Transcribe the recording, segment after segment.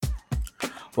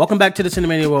Welcome back to the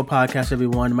Cinemania World Podcast,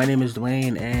 everyone. My name is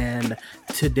Dwayne, and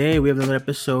today we have another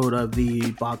episode of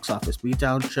the Box Office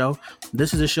Beatdown show.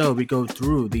 This is a show we go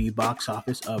through the box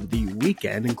office of the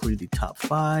weekend, including the top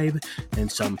 5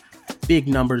 and some big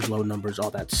numbers, low numbers,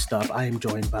 all that stuff. I am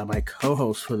joined by my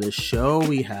co-host for this show.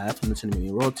 We have from the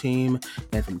Cinemania World team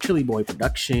and from Chili Boy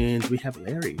Productions, we have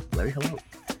Larry. Larry, hello.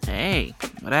 Hey,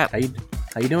 what up? How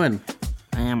you doing?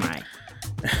 I am right.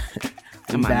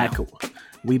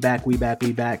 We back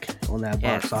on that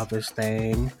box office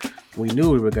thing. We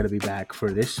knew we were going to be back for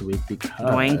this week because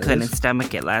Dwayne couldn't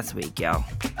stomach it last week, y'all.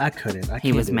 I couldn't.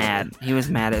 He was mad. He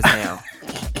was mad as hell.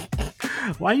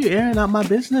 Why are you airing out my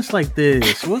business like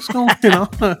this? What's going on?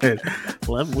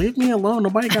 Leave me alone.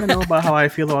 Nobody got to know about how I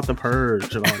feel about the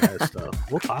purge and all that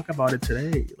stuff. We'll talk about it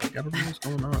today. I don't know what's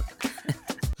going on.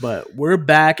 But we're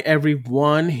back,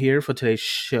 everyone, here for today's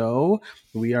show.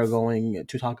 We are going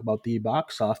to talk about the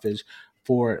box office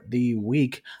for the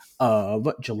week of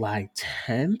July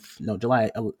 9th.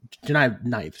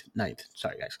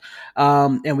 Sorry, guys.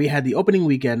 And we had the opening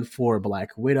weekend for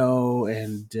Black Widow.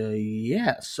 And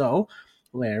so,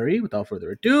 Larry, without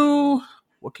further ado,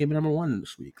 what came in number 1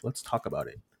 this week? Let's talk about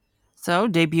it. So,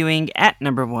 debuting at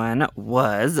number 1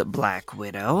 was Black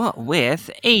Widow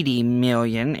with $80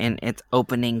 million in its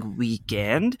opening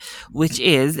weekend, which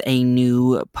is a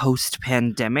new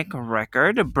post-pandemic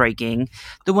record, breaking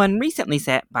the one recently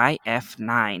set by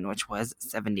F9, which was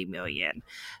 $70 million.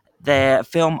 The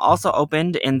film also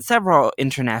opened in several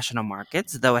international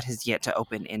markets, though it has yet to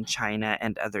open in China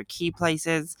and other key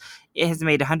places. It has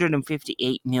made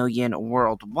 $158 million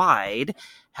worldwide.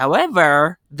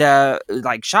 However, the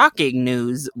shocking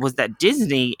news was that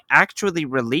Disney actually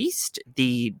released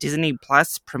the Disney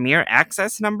Plus Premier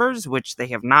Access numbers, which they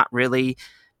have not really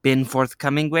been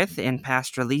forthcoming with in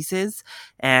past releases.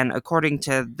 And according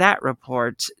to that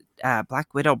report,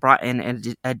 Black Widow brought in an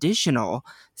additional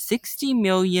 $60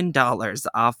 million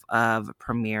off of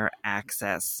Premier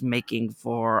Access, making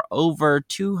for over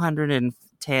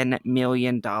 $210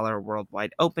 million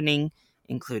worldwide opening,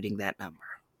 including that number.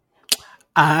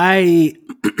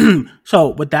 So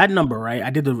with that number, right?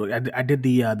 I did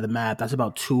the math. That's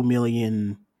about 2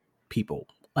 million people,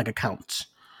 accounts,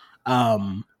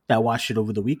 that watched it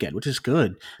over the weekend, which is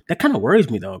good. That kind of worries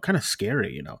me though. Kind of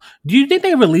scary, Do you think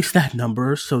they released that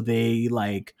number so they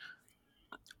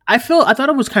I thought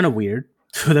it was kind of weird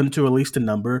for them to release the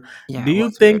number. Yeah, Do you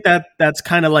think weird. That's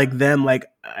kind of like them,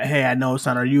 hey, I know it's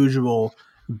not our usual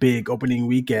big opening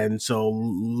weekend, so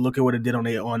look at what it did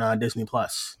on Disney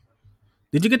Plus.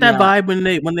 Did you get that vibe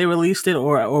when they released it,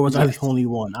 or was I the only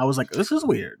one? I was like, this is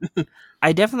weird.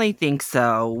 I definitely think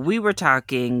so. We were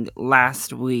talking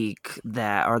last week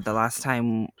the last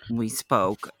time we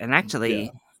spoke, and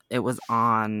actually it was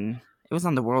on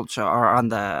the World Show or on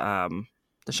the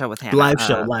show with Hannah. Live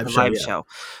show. Yep.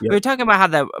 We were talking about how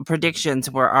the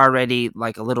predictions were already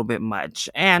a little bit much,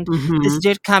 and this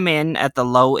did come in at the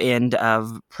low end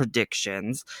of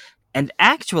predictions. And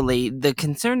actually, the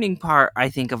concerning part, I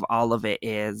think, of all of it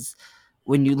is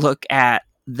when you look at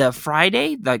the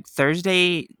Friday,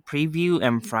 Thursday preview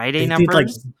and Friday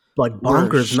numbers. Like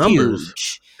bonkers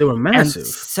numbers. They were massive. And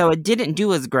so it didn't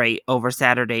do as great over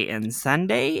Saturday and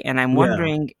Sunday. And I'm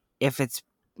wondering if it's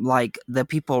the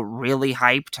people really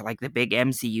hyped, the big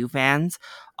MCU fans,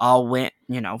 all went,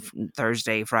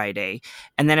 Thursday, Friday,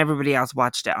 and then everybody else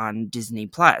watched it on Disney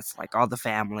Plus. All the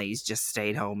families just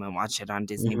stayed home and watched it on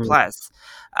Disney Plus.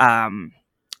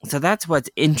 So that's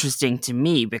what's interesting to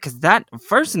me, because that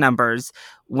first numbers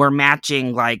were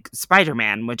matching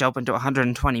Spider-Man, which opened to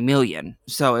 120 million.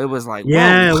 So it was whoa.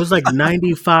 It was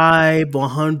 95,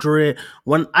 100.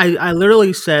 When I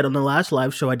literally said on the last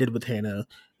live show I did with Hannah,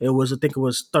 I think it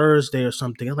was Thursday or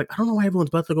something. I was I don't know why everyone's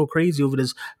about to go crazy over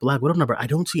this Black Widow number. I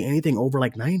don't see anything over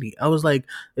 90. I was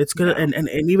it's good. Yeah. And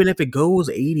even if it goes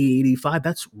 80, 85,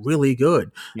 that's really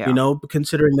good,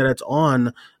 considering that it's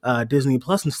on Disney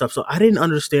Plus and stuff. So I didn't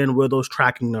understand where those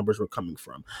tracking numbers were coming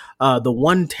from. The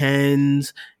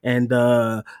 110s and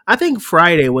I think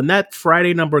Friday, when that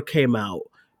Friday number came out,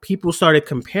 people started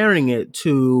comparing it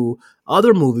to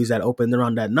other movies that opened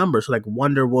around that number. So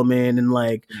Wonder Woman and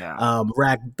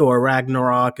Thor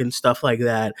Ragnarok and stuff like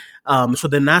that. So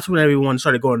then that's when everyone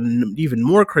started going even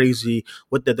more crazy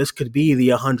with that this could be the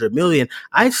 100 million.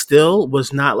 I still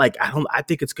was not I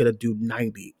think it's going to do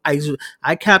 90.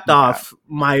 I capped off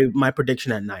my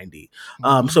prediction at 90.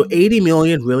 So 80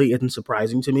 million really isn't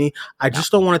surprising to me. I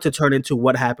just don't want it to turn into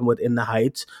what happened with In the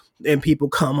Heights, and people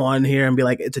come on here and be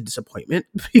like, it's a disappointment,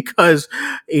 because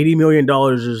 $80 million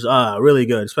is really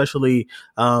good, especially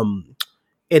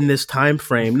in this time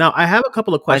frame. Now, I have a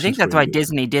couple of Well, I think questions for that's why you.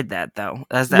 Disney did that, though.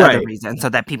 That's the other Right, reason, so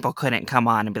that people couldn't come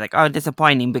on and be like, "Oh,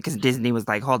 disappointing," because Disney was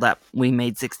like, "Hold up, we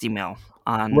made 60 mil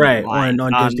right, online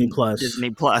on Disney on Plus.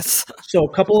 Disney Plus." So,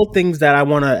 a couple of things that I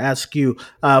want to ask you.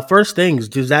 First things,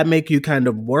 does that make you kind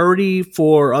of worry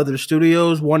for other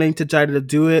studios wanting to try to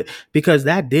do it? Because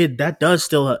that does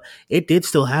still it did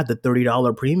still have the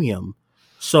 $30 premium.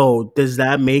 So, does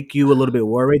that make you a little bit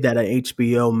worried that an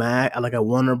HBO Max, like a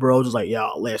Warner Bros, is like,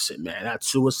 yo, listen, man, that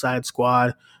Suicide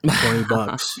Squad,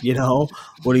 $20. You know,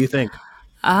 what do you think?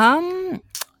 Um,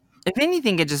 if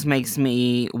anything, it just makes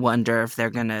me wonder if they're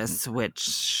gonna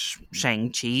switch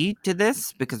Shang-Chi to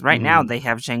this, because right now Hmm. they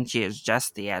have Shang-Chi as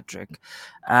just theatric,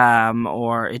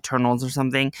 or Eternals or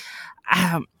something.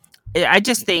 Um, I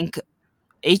just think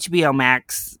HBO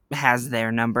Max has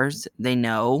their numbers. They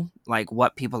know like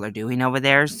what people are doing over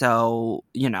there. So,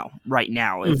 right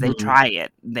now, if they Hmm. try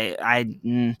it,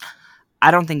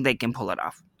 I don't think they can pull it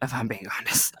off, if I'm being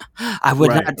honest. I would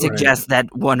Right, not right. suggest that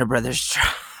Warner Brothers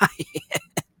try it.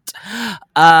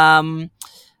 Um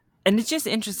and it's just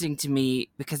interesting to me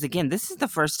because again, this is the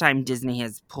first time Disney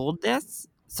has pulled this.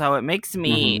 So it makes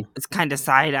me Hmm. it's kind of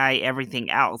side eye everything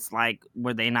else. Like,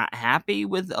 were they not happy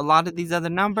with a lot of these other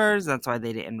numbers? That's why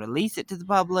they didn't release it to the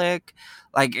public.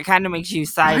 Like, it kind of makes you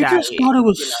side I eye, just thought it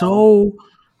was you know. so.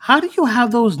 How do you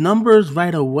have those numbers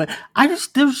right away?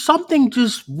 There's something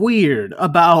just weird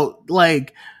about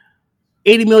like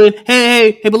 80 million.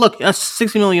 Hey, but look, that's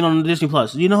 60 million on Disney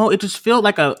Plus. You know, it just feels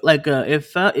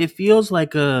it feels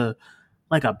like a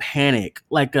panic,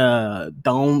 like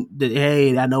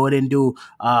hey, I know it didn't do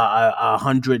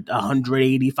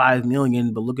 185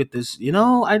 million, but look at this. I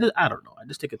don't know. I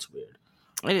just think it's weird.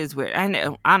 It is weird. I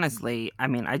know, honestly, I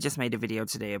mean, I just made a video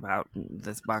today about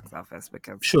this box office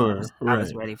because I Sure, was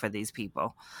right. ready for these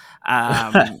people.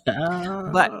 Um,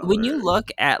 but when you Right.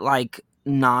 look at like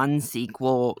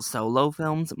non-sequel solo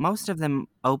films, most of them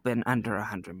open under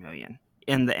 100 million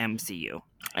in the MCU.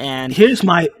 And Here's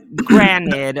my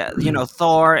granted,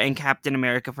 Thor and Captain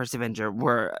America First Avenger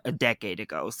were a decade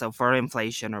ago, so for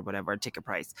inflation or whatever, ticket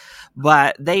price.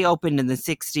 But they opened in the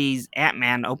 60s,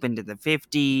 Ant-Man opened in the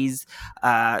 50s.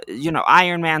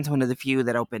 Iron Man's one of the few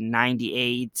that opened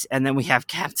 98, and then we have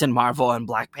Captain Marvel and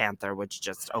Black Panther, which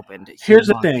just opened here's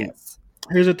the thing. humongous.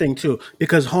 Here's the thing too,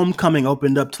 because Homecoming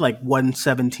opened up to like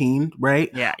 117, right?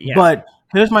 Yeah, yeah, But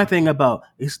here's my thing about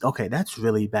it's okay. That's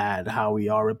really bad how we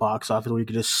are at box office. We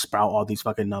could just sprout all these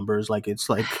fucking numbers. Like it's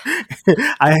like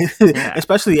I, yeah.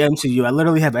 especially MCU. I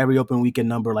literally have every open weekend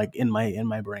number like in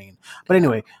my brain. But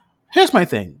anyway, here's my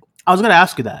thing. I was gonna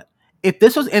ask you that if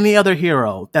this was any other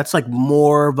hero that's like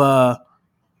more of a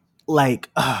like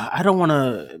I don't want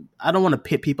to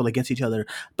pit people against each other.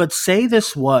 But say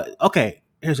this was okay.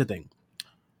 Here's the thing,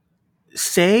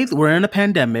 say we're in a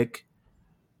pandemic,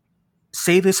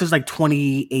 say this is like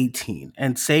 2018,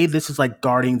 and say this is like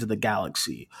Guardians of the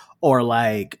Galaxy, or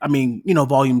like, I mean,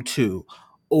 Volume 2,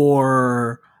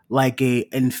 or like a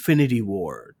Infinity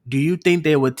War. Do you think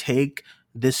they would take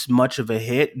this much of a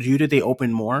hit? Do you think they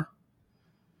open more?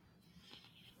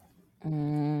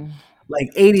 Mm, Like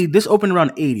 80, this opened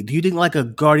around 80. Do you think like a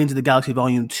Guardians of the Galaxy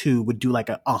Volume 2 would do like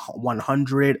a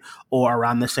 100 or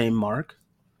around the same mark?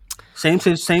 Same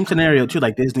scenario too,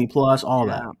 like Disney Plus, all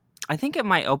that. yeah. I think it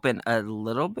might open a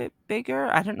little bit bigger.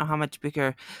 I don't know how much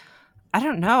bigger. I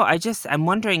don't know. I'm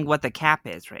wondering what the cap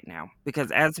is right now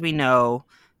because as we know,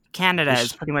 Canada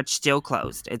is It's, pretty much still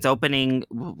closed. It's opening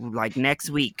like next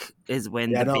week is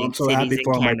when yeah, the no, I'm big so cities happy in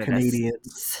for all my Canada.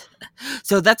 Canadians.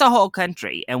 So that's a whole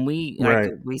country, and we like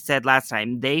Right. we said last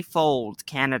time they fold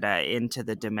Canada into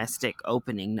the domestic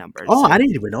opening numbers. Oh, So I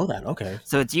didn't even know that. Okay.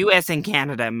 so it's US and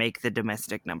Canada make the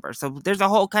domestic number. So there's a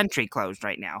whole country closed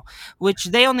right now, which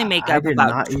they only make I up did about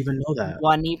not even know that.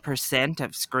 20%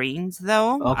 of screens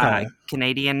though, Okay.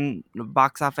 Canadian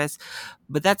box office.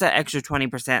 But that's an extra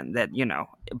 20% that,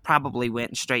 probably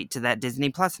went straight to that Disney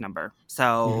Plus number.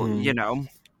 So, Hmm.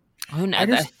 who I knows?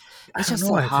 just, I It's don't just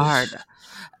know. so hard.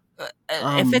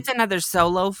 If Um, it's another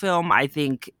solo film, I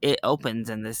think it opens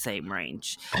in the same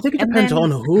range. I think it And depends then,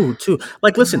 on who too.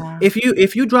 Like, listen, uh,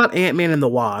 if you drop Ant Man and the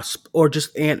Wasp, or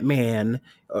just Ant Man,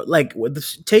 like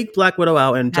take Black Widow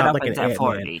out and that drop like an opens at Ant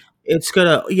Man, 40. it's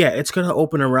gonna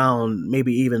open around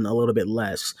maybe even a little bit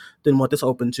less than what this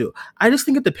opened to. I just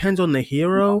think it depends on the No,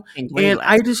 hero, I think way and less.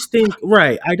 I just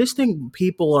think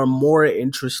people are more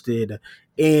interested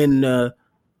in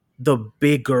the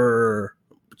bigger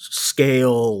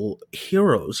scale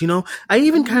heroes. Mhm. I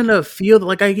even kind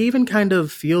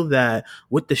of feel that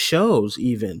with the shows,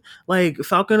 even like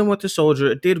Falcon and Winter Soldier,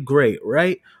 it did great,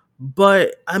 right?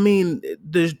 But I mean,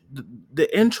 the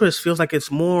interest feels like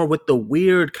it's more with the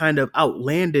weird kind of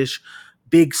outlandish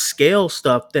big scale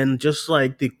stuff than just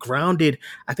like the grounded.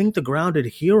 I think the grounded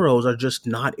heroes are just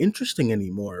not interesting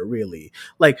anymore, really.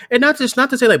 Like, and not to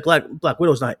say like Black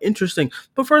Widow's not interesting,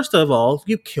 but first of all,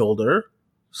 you killed her.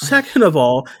 Second of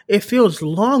all, it feels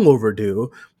long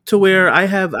overdue to where I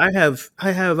have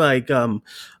like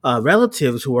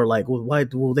relatives who are like, well, why,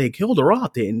 well, they killed her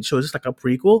off, didn't, so it's just like a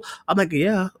prequel. I'm like,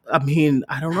 yeah, I mean,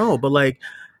 I don't know, but like,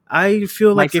 I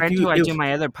feel My like friend who I do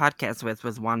my other podcast with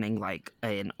was wanting like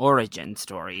an origin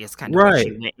story. Is kind of what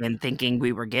she right, went in thinking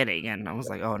we were getting, and I was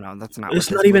like, "Oh no, that's not what it's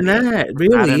this not even movie is. that It's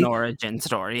not an really. origin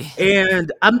story."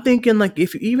 And I'm thinking like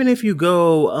if even if you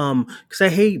go because I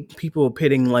hate people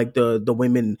pitting like the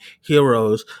women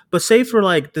heroes, but say for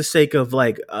like the sake of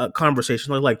like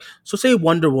conversation like so say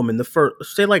Wonder Woman the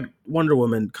first say like Wonder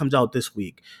Woman comes out this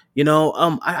week,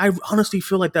 I honestly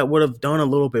feel like that would have done a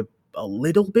little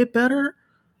bit better.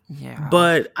 Yeah,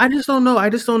 But I just don't know. I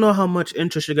just don't know how much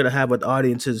interest you're gonna have with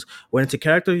audiences when it's a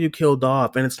character you killed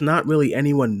off and it's not really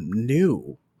anyone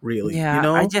new, really. You yeah.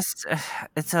 I know? just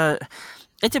it's a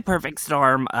perfect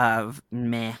storm of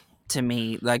meh to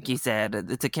me. Like you said,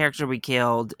 it's a character we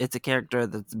killed. It's a character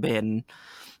that's been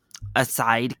a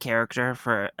side character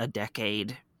for a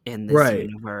decade in this Right.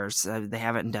 universe. They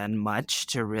haven't done much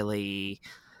to really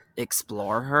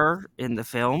explore her in the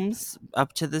films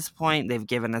up to this point. They've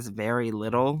given us very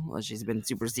little. She's been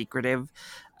super secretive.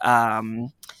 Um,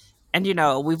 and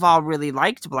we've all really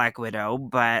liked Black Widow,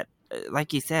 but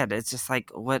like you said, it's just like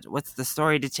what's the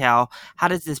story to tell? How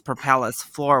does this propel us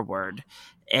forward?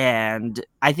 And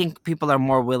I think people are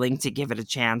more willing to give it a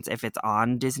chance if it's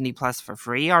on Disney Plus for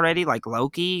free already, like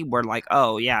Loki. We're like,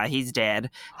 oh yeah, he's dead.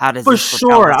 How does For this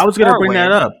propel sure. us I was gonna bring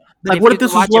that forward? up. But Like, if what you if could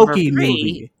this was watch it for Loki free,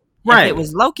 movie? if it Right.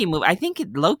 was Loki movie, I think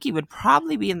Loki would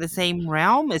probably be in the same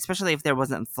realm, especially if there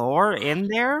wasn't Thor in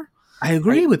there. I I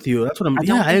agree with you. That's what I'm. I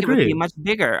Yeah, don't I think it would be agree. much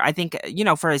bigger. I think,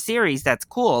 for a series that's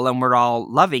cool and we're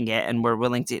all loving it and we're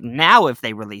willing to now if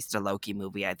they released a Loki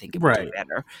movie, I think it would do Right.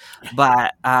 better.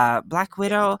 But Black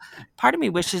Widow, part of me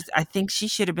wishes I think she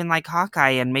should have been like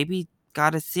Hawkeye and maybe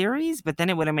got a series, but then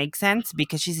it would have made sense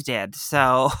because she's dead.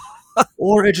 So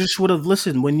Or it just would have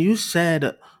listened when you said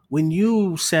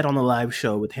on the live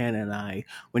show with Hannah and I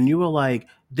when you were like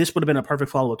this would have been a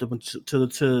perfect follow up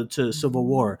to Civil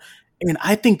War, and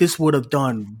I think this would have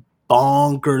done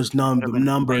bonkers would have been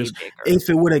way numbers bigger. if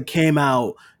it would have came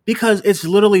out because it's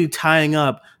literally tying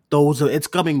up those. It's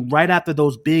coming right after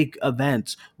those big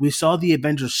events. We saw the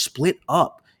Avengers split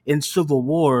up in Civil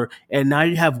War, and now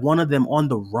you have one of them on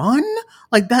the run.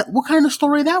 Like that, what kind of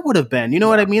story that would have been? You know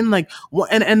what I Yeah. mean? Like,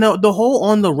 and the whole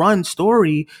on the run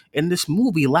story in this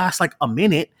movie lasts like a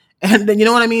minute. And then you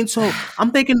know what I mean? So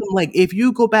I'm thinking like if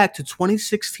you go back to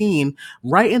 2016,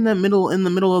 right in the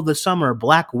middle of the summer,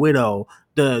 Black Widow,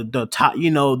 the top,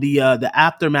 the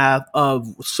aftermath of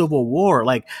Civil War,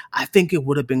 like I think it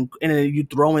would have been, and then you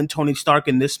throw in Tony Stark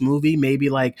in this movie, maybe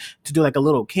like to do like a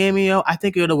little cameo. I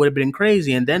think it would have been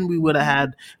crazy, and then we would have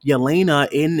had Yelena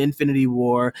in Infinity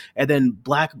War, and then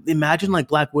imagine like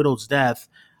Black Widow's death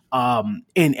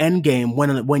in Endgame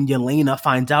when Yelena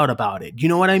finds out about it. You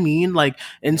know what I mean? Like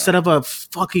instead Yeah. of a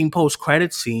fucking post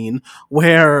credit scene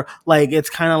where like it's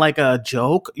kind of like a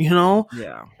joke.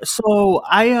 Yeah. So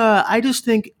I just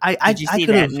think I Did I, you I see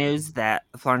could that have. news that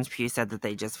Florence Pugh said that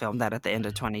they just filmed that at the end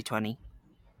of 2020?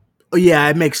 Yeah,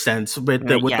 it makes sense with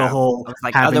the Right, with the yeah. whole I was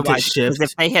like, having to otherwise, because if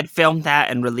shift. they had filmed that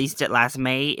and released it last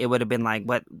May, it would have been like,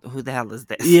 "What? Who the hell is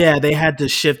this?" Yeah, they had to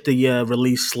shift the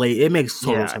release slate. It makes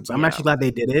total Yeah, sense. I'm yeah, actually glad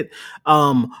they did it.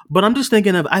 But I'm just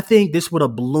thinking of. I think this would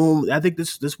have bloomed. I think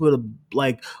this would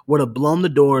have blown the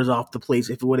doors off the place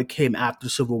if it would have came after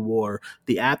Civil War.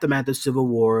 The aftermath of Civil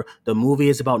War. The movie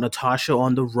is about Natasha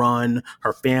on the run.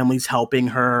 Her family's helping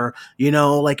her.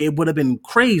 Like it would have been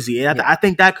crazy. yeah. I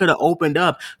think that could have opened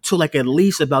up to like at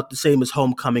least about the same as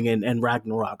Homecoming and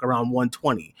Ragnarok around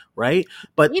 120, right?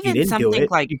 But you Even didn't do something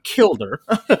it. like You killed her.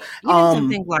 even um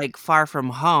something like Far From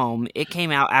Home, it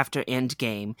came out after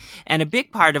Endgame, and a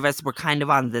big part of us were kind of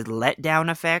on the letdown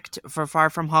effect for Far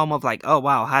From Home of like, oh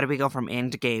wow, how do we go from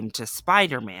Endgame to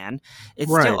Spider-Man? It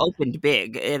still right. opened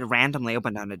big. It randomly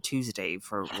opened on a Tuesday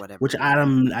for whatever Which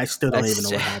reason. I still don't even know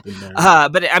That's what happened there.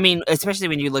 but I mean, especially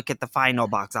when you look at the final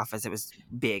box office, it was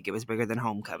big. It was bigger than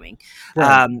Homecoming.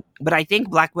 Right. But I think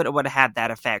Black Widow would have had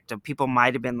that effect of people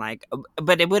might have been like,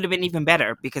 but it would have been even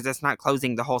better because it's not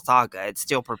closing the whole saga. It's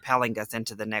still propelling us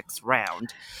into the next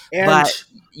round. And But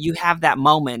you have that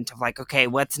moment of like, okay,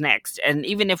 what's next? And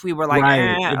even if we were like,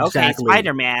 right, okay, exactly.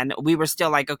 Spider Man, we were still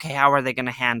like, okay, how are they going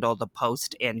to handle the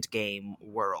post Endgame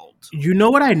world? You know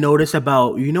what I notice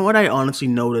about you know what I honestly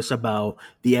notice about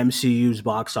the MCU's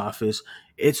box office?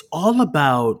 It's all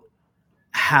about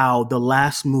how the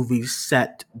last movie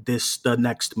set the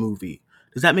next movie.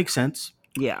 Does that make sense?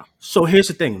 Yeah, So here's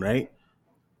the thing, right?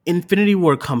 Infinity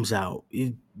War comes out.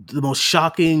 One of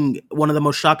the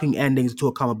most shocking endings to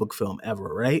a comic book film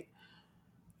ever, right?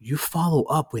 You follow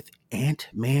up with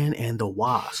Ant-Man and the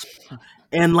Wasp.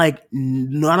 And like,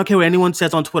 no, I don't care what anyone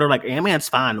says on Twitter, like, Ant-Man's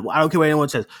fine. I don't care what anyone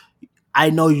says. I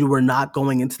know you were not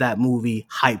going into that movie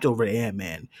hyped over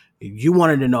Ant-Man. You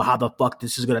wanted to know how the fuck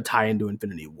this is going to tie into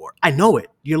Infinity War. I know it.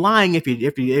 You're lying if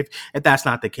that's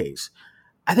not the case.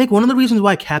 I think one of the reasons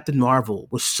why Captain Marvel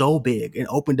was so big and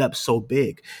opened up so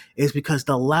big is because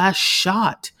the last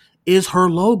shot is her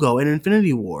logo in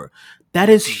Infinity War. That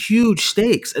is huge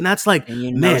stakes. And that's like, and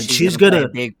you know man, she's going she's to play a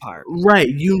gonna big part. right.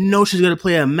 You know she's gonna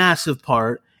play a massive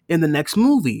part in the next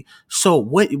movie. So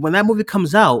when that movie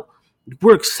comes out,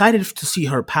 we're excited to see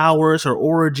her powers, her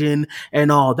origin,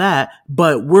 and all that.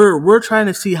 But we're trying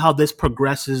to see how this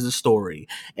progresses the story.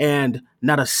 And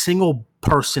not a single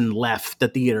person left the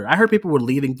theater. I heard people were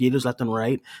leaving theaters left and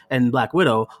right. And Black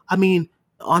Widow. I mean,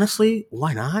 honestly,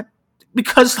 why not?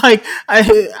 Because like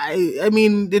I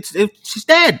mean she's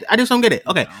dead. I just don't get it.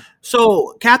 Okay, Yeah.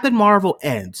 so Captain Marvel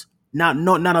ends. Not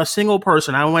a single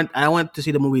person. I went to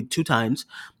see the movie 2 times.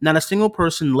 Not a single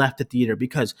person left the theater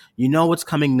because you know what's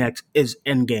coming next is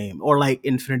Endgame or like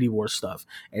Infinity War stuff,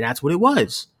 and that's what it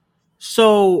was.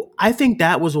 So I think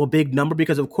that was a big number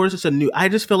because of course it's a new. I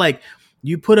just feel like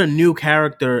you put a new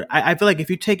character. I feel like if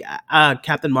you take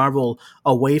Captain Marvel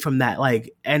away from that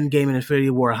like Endgame and Infinity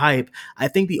War hype, I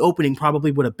think the opening probably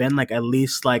would have been like at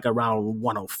least like around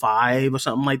 105 or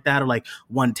something like that, or like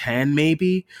 110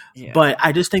 maybe. But Yeah.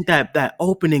 I just think that that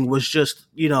opening was just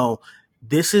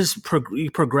this is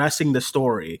progressing the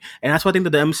story, and that's what I think that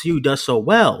the MCU does so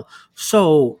well.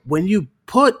 So when you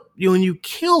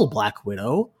kill Black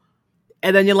Widow,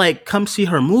 and then you're like, come see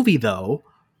her movie though,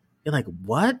 you're like,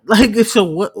 what? Like, so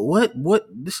what?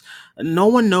 This no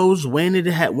one knows when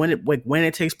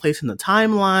it takes place in the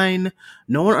timeline.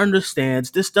 No one understands.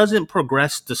 This doesn't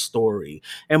progress the story.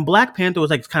 And Black Panther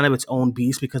was like kind of its own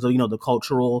beast because of the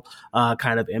cultural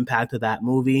kind of impact of that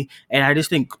movie. And I just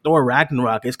think Thor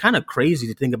Ragnarok is kind of crazy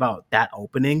to think about that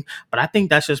opening. But I think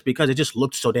that's just because it just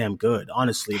looked so damn good.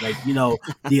 Honestly, like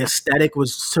the aesthetic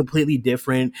was completely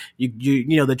different.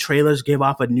 The trailers gave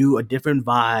off a different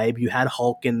vibe. You had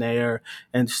Hulk in there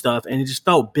and stuff, and it just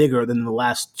felt bigger than the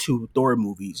last two Thor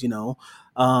movies.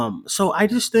 So I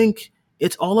just think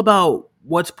it's all about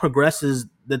what progresses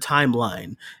the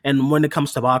timeline, and when it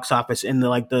comes to box office and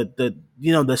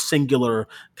the singular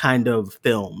kind of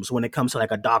films, when it comes to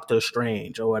like a Doctor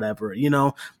Strange or whatever, they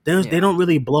Yeah. don't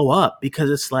really blow up because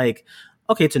it's like,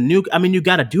 okay, it's a new. I mean, you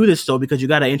got to do this though because you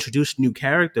got to introduce new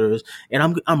characters,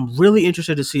 and I'm really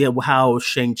interested to see how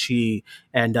Shang-Chi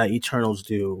and Eternals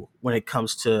do when it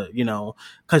comes to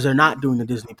because they're not doing the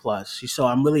Disney Plus. So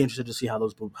I'm really interested to see how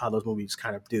those movies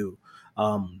kind of do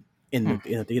Hmm. in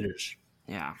the theaters.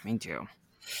 Yeah, me too.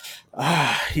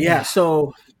 Yeah.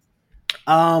 So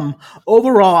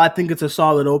overall, I think it's a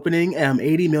solid opening.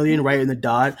 80 million right in the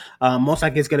dot. Most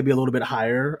likely it's going to be a little bit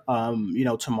higher.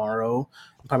 Tomorrow,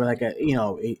 probably like a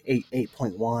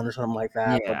 8.1 or something like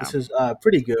that. But Yeah. this is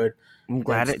pretty good I'm and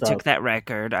glad it took stuff. that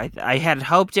record. I had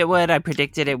hoped it would. I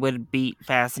predicted it would beat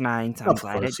Fast Nine, so I'm Of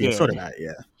glad course, it yeah. So did did. I.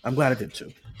 Yeah, I'm glad it did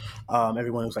too.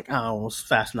 Everyone was like, "Oh, it's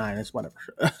Fast Nine. It's whatever."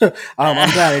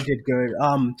 I'm glad it did good.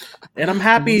 And We'll see. I'm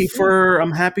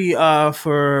happy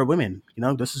for women.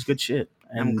 This is good shit.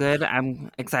 I'm And good.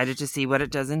 I'm excited to see what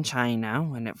it does in China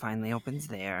when it finally opens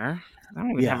there. I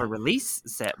don't even have yeah. a release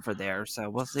set for there, so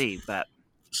we'll see. But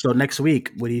So next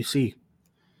week, what do you see?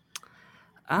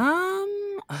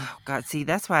 oh God, see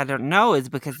that's why I don't know is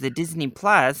because the Disney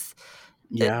Plus,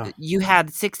 Yeah, you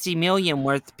had 60 million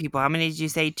worth of people. How many did you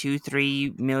say?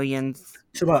 3 million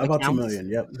it's about two accounts. million.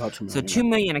 Yep, about two So million. two Yep.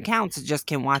 million accounts just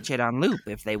can watch it on loop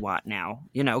if they want now,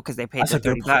 because they paid That's the a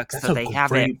good. $30, That's so a they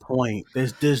have it. great point.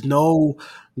 There's no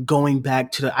going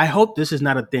back to the. I hope this is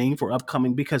not a thing for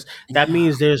upcoming because that Yeah,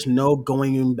 means there's no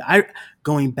going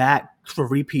back for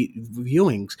repeat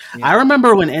viewings. I yeah,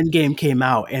 remember when Endgame came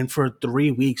out, and for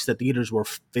 3 weeks the theaters were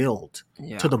filled to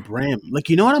yeah. the brim. Like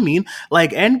you know what I mean?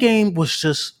 Like Endgame was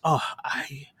just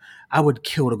I would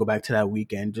kill to go back to that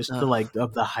weekend. Just the Ugh. like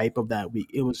of the hype of that week.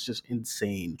 It was just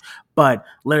insane. But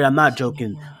Larry, I'm not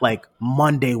joking. Yeah. Like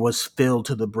Monday was filled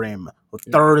to the brim.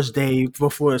 Yeah. Thursday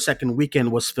before the second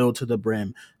weekend was filled to the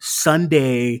brim.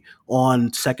 Sunday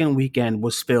on second weekend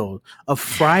was filled. A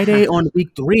Friday on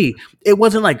week three, it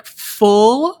wasn't like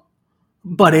full,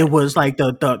 but it But was like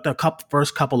the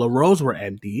first couple of rows were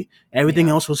empty. Everything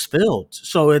yeah. else was filled.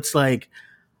 So it's like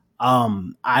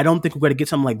I don't think we're going to get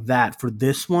something like that for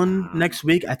this one Um, next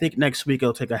week. I think next week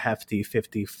it'll take a hefty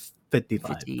 55%.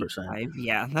 55.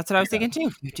 Yeah, that's what I was Yeah. thinking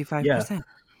too. Yeah. 55%.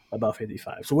 About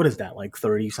 55. So what is that? Like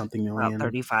 30 something About million?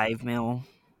 35 mil.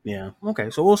 Yeah. Okay.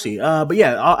 So we'll see. But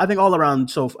yeah, I think all around.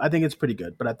 So I think it's pretty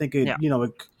good. But I think it, Yeah.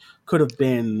 it could have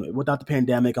been without the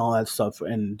pandemic, all that stuff,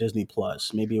 and Disney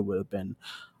Plus. Maybe it would have been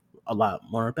a lot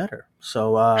more better.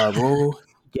 So we'll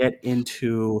get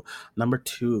into number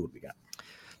two. We got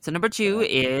So number two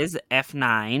is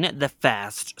F9, The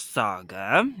Fast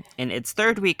Saga. In its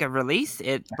third week of release,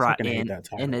 it I brought fucking hate in that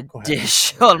an title. Go ahead.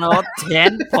 additional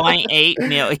 10.8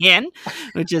 million,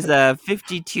 which is a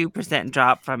 52%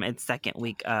 drop from its second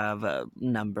week of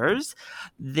numbers.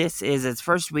 This is its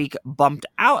first week bumped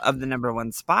out of the number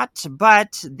one spot,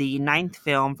 but the ninth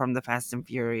film from the Fast and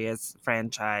Furious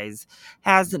franchise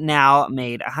has now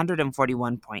made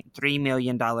 $141.3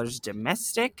 million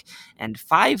domestic and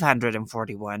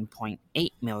 $541.8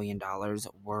 million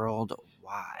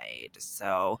worldwide.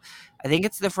 So I think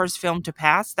it's the first film to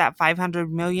pass that $500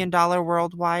 million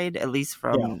worldwide, at least Yeah.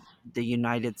 from the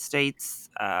United States.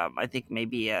 I think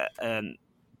maybe a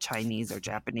Chinese or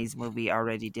Japanese movie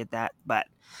already did that. But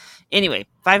anyway,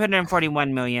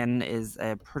 541 million is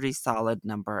a pretty solid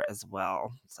number as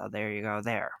well. So there you go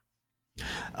there.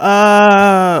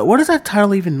 What does that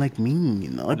title even like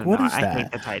mean? I Like, don't what know. is I hate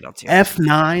that? the title too.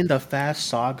 F9, the Fast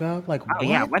Saga. Like, Oh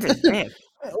yeah, what? what is this?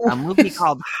 A movie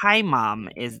called Hi Mom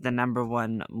is the number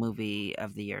one movie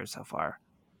of the year so far.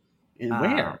 And Um,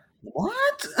 where?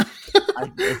 What?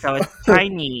 so it's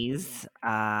Chinese,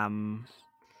 and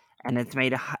it's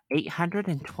made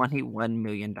 $821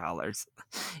 million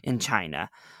in China.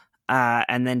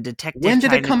 And then Detective When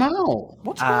did it China. come out?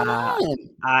 What's going Uh, on?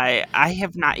 I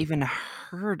have not even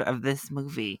heard of this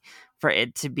movie for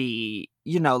it to be,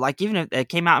 like even if it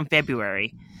came out in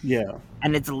February, Yeah.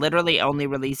 and it's literally only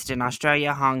released in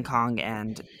Australia, Hong Kong,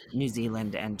 and New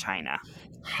Zealand and China.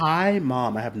 Hi,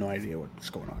 Mom. I have no idea what's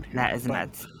going on here, That is but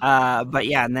nuts. But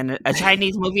yeah, and then a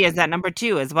Chinese movie is at number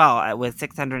two as well, with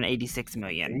 686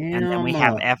 million, and then we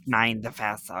damn. have F9, The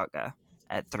Fast Saga,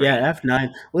 at Yeah, three.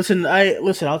 F9. Listen,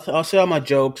 I'll say all my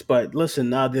jokes, but listen,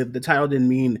 the title didn't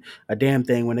mean a damn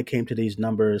thing when it came to these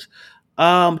numbers.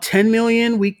 10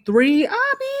 million week three.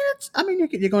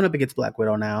 You're going up against Black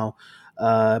Widow now,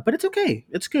 but it's okay.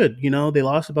 It's good. They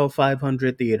lost about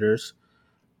 500 theaters.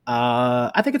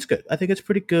 I think it's good. I think it's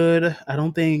pretty good. I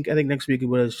think next week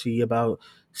we'll see about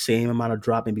same amount of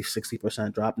drop, maybe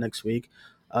 60% drop next week.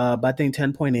 But I think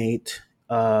 10.8,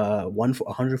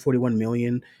 141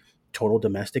 million total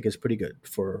domestic is pretty good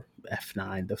for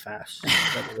F9, the fast,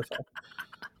 whatever the fuck.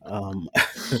 Um,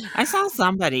 I saw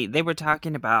somebody, they were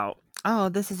talking about, oh,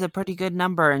 this is a pretty good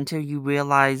number until you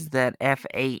realize that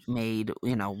F8 made,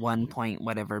 1 point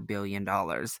whatever billion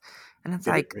dollars. And it's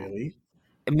did it like, really?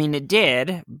 I mean, it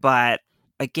did, but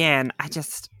again, I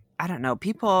don't know.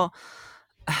 People,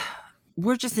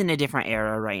 we're just in a different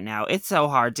era right now. It's so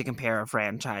hard to compare a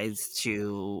franchise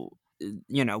to,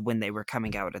 when they were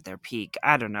coming out at their peak.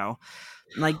 I don't know.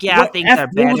 Like, yeah, things are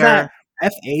What was better.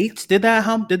 that? F8 did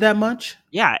that much?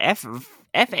 Yeah,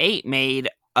 F8 made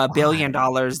 $1 billion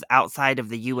Why? outside of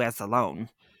the US alone.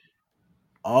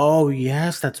 Oh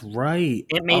yes, that's right.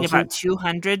 It made Also, about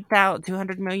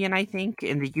 200 million, I think,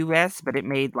 in the US, but it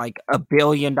made like $1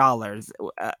 billion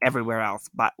everywhere else,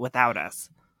 but without us.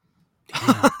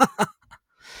 damn.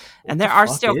 And What the there are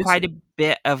fuck still is quite it? a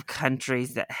bit of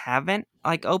countries that haven't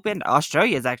like opened.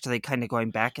 Australia is actually kind of going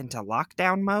back into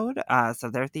lockdown mode, so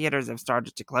their theaters have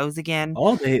started to close again.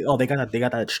 They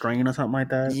got that strain or something like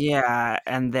that. Yeah,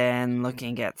 and then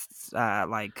looking at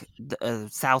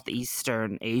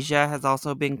southeastern Asia has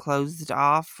also been closed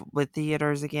off with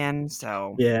theaters again.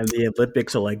 So Yeah, and the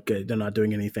Olympics are like they're not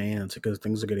doing any fans because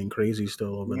things are getting crazy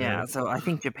still over yeah, there. so I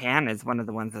think Japan is one of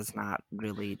the ones that's not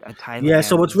really. Yeah,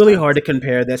 so Thailand it's is really us. hard to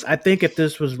compare this. I think if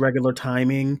this was regular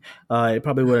timing, it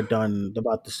probably would have done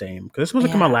about the same. Because this was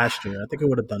come out Yeah, last year. I think it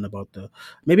would have done about the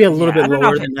maybe a little yeah. bit I don't know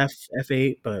lower if it. than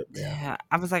F8, but yeah, Yeah,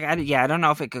 I was like, I don't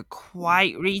know if it could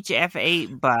quite reach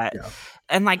F8, but yeah,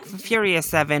 and like Furious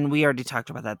 7, we already talked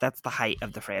about that. That's the height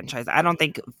of the franchise. I don't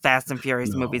think Fast and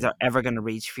Furious movies no. are ever going to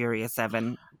reach Furious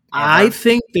 7 I ever.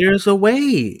 think there's a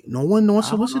way. No one wants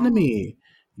to listen to Oh, me.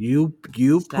 You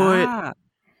put Stop.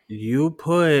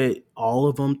 all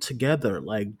of them together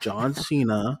like John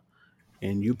Cena,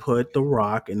 and you put The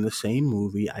Rock in the same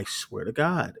movie. I swear to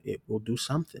God, it will do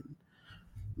something.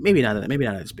 Maybe not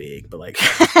as big, but like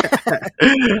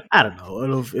I don't know.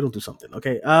 It'll do something.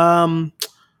 Okay.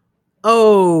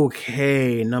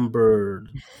 Okay. Number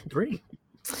three.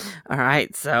 All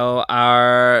right, so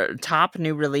our top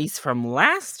new release from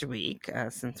last week,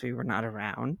 since we were not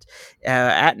around,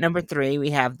 at number 3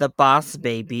 we have The Boss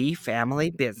Baby Family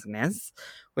Business,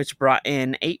 which brought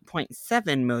in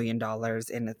 $8.7 million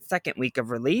in its second week of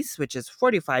release, which is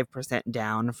 45%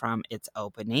 down from its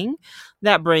opening.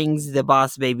 That brings the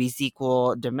Boss Baby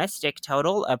sequel domestic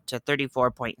total up to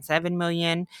 34.7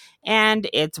 million and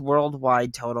its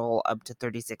worldwide total up to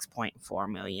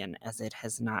 36.4 million, as it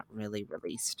has not really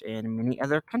released in many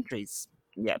other countries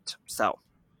yet.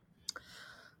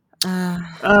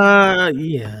 Uh,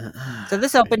 Yeah. so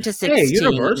this opened to Hey, 16.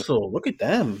 Universal. Look at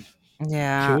them.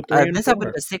 Yeah, 2, 3, and this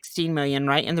opened 4. to 16 million,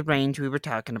 right in the range we were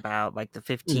talking about, like the Mm-hmm.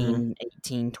 15,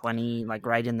 18, 20, like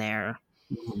right in there.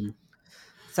 Mm-hmm.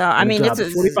 So I And a mean, drop,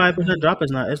 45% drop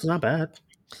is not. It's not bad.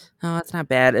 oh, it's not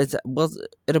bad.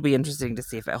 It'll be interesting to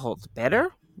see if it holds better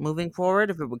moving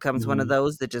forward, if it becomes one of Mm-hmm.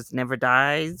 those that just never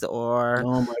dies, or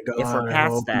Oh my if we're God, I past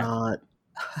hope that. not.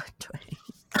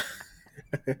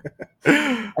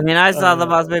 I mean, I saw The uh,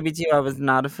 Boss Baby 2. I was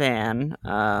not a fan.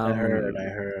 I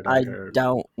I heard.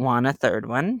 don't want a third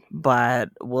one, but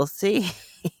we'll see.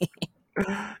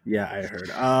 Yeah, I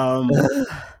heard.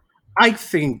 I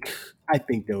think I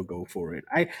think they'll go for it.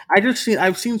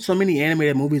 I've seen so many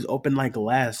animated movies open like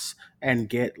less and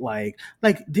get like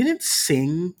didn't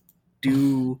Sing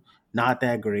do not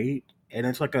that great? And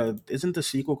it's like a isn't the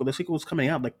sequel's coming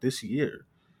out like this year.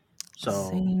 So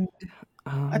Sing.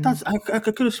 I thought I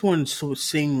could have sworn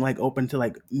Sing like open to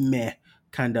like meh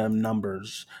kind of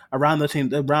numbers around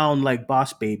like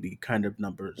Boss Baby kind of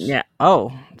numbers. Yeah.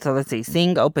 Oh, so let's see.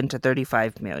 Sing opened to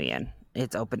 35 million.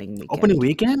 Its opening Opening weekend.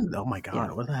 weekend? Oh my Yeah.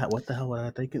 god! What the hell was I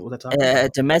thinking? Was I talking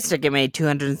about? Domestic, it made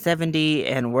 270,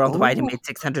 and worldwide, it Oh made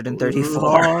 634.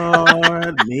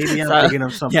 Lord, maybe I'm So, thinking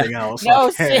of yeah. something else. No,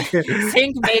 Okay,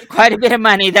 Sing made quite a bit of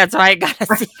money. That's why it got a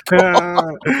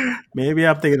sequel. maybe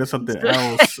I'm thinking of something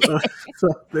else.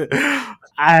 Something,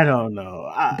 I don't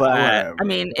know. But I Whatever.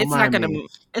 mean, Don't mind me.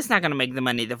 it's not gonna make the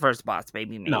money the first Boss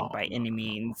Baby made No, by no, any no.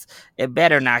 means. It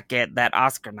better not get that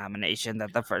Oscar nomination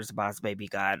that the first Boss Baby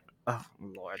got. Oh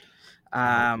Lord.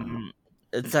 I hope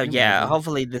not. So yeah, Imagine.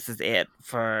 hopefully this is it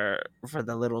for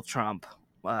the little Trump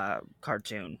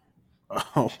cartoon.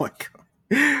 Oh my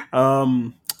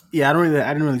god. Yeah, I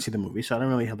didn't really see the movie, so I don't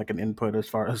really have like an input as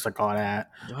far as like all that.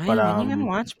 But Dwayne, when you gonna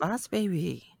watch Boss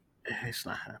Baby? it's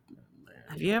not happening. Man.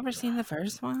 Have you ever seen the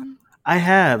first one? I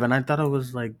have, and I thought it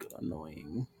was like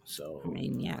annoying. I So,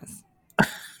 mean, yes.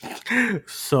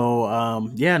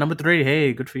 yeah, number three.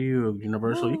 Hey, good for you,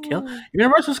 Universal. Woo.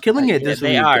 Universal's killing it Yeah, this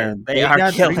week. they They are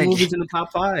got three killing. movies in the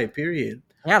top five. Period.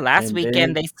 Yeah, last And weekend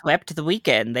then they swept the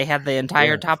weekend. They had the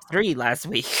entire yeah, top 3 last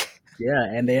week. yeah,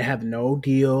 and they have no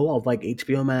deal of like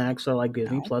HBO Max or like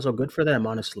Disney No. Plus. So good for them,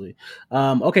 honestly.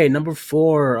 Okay, number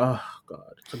four. Oh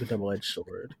God, it's like a double edged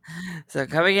sword. So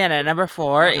coming in at number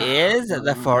 4 is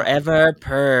The Forever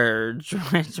Purge,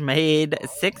 which made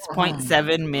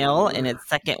 6.7 mil in its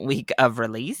second week of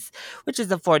release, which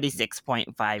is a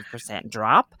 46.5%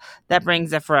 drop. That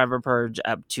brings The Forever Purge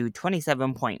up to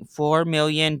 27.4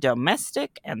 million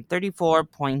domestic and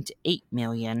 34.8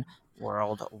 million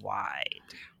worldwide.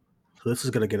 So this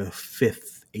is gonna get a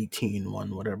fifth 18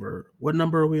 one, whatever. What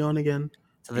number are we on again?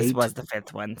 So this Eight. was the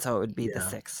 5th one, so it would be the Yeah.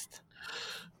 6th.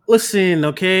 Listen,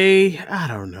 okay. I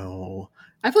don't know.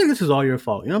 I feel like this is all your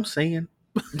fault. You know what I'm saying?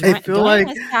 I feel Dwayne like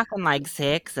was talking like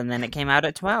 6, and then it came out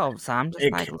at 12. So I'm just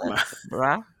it like, came look, out.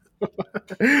 bruh.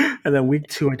 And then week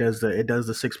two it does the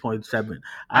 6.7.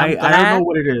 I'm I don't know glad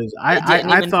what it is. it didn't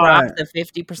I even drop thought the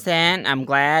 50%. I'm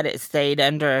glad it stayed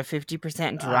under a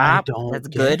 50% I drop. don't That's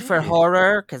get good for it.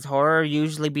 horror, because horror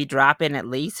usually be dropping at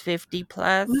least 50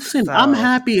 plus. Listen, I'm So,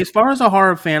 happy. As far as a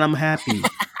horror fan, I'm happy.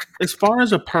 As far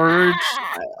as a purge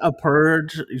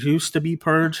used to be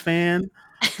purge fan,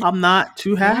 I'm not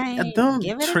too happy. Dwayne,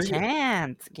 give it a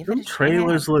chance. Give it Them a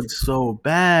trailers chance. look so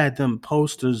bad. Them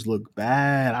posters look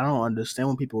bad. I don't understand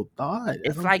what people thought.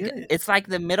 I don't get it. It's like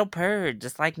the middle purge,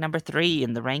 just like number 3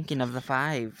 in the ranking of the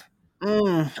 5.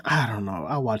 I don't know.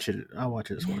 I'll watch it. I'll watch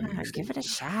this one of Yeah, these give it a days.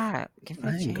 shot. Give it I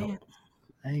a ain't going. chance.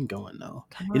 I ain't going though.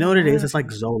 Come You know what it is? It's on.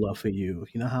 like Zola for you.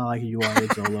 You know how like you are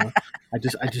with Zola. I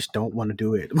just don't want to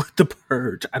do it with the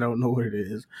Purge. I don't know what it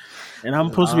is. And I'm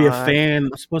supposed to be a Lord. fan.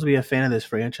 I'm supposed to be a fan of this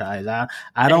franchise.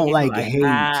 I don't He's like like, hate.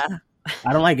 nah.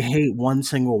 I don't like hate one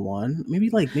single one. Maybe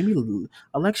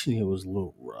election year was a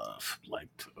little rough. Like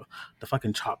the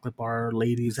fucking chocolate bar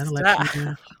ladies. That election Stop.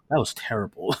 year, that was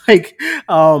terrible.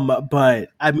 But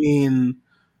I mean,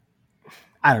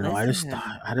 I don't know. Listen,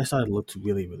 I just thought it looked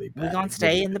really really we bad. gonna Like really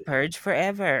stay in the really bad. purge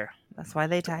forever. That's why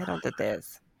they titled it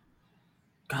this.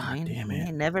 God damn We it.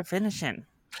 ain't never finishing.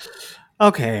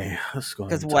 Okay, let's go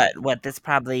ahead Cause and talk about what this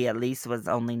probably at least was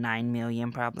only 9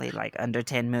 million, probably like under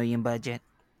 10 million budget.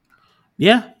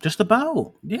 yeah, just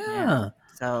about. Yeah. Yeah.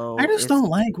 I So just don't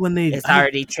like when they it's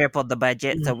already tripled the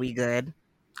budget, so we good.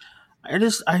 I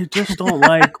just don't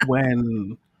like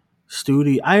when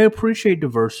studio I appreciate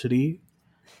diversity,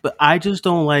 but I just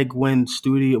don't like when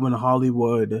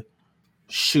Hollywood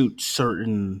shoots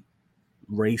certain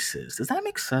races. Does that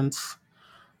make sense?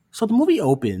 So the movie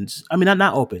opens. I mean,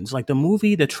 not opens. Like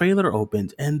the trailer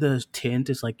opens, and the tint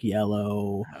is like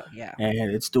yellow, Oh yeah. and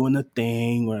it's doing the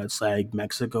thing where it's like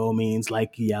Mexico means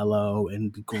like yellow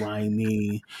and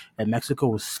grimy, and Mexico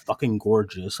was fucking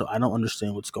gorgeous. So I don't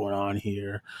understand what's going on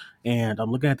here. And I'm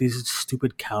looking at these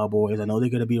stupid cowboys. I know they're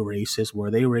gonna be racist.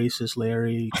 Were they racist,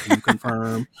 Larry? Can you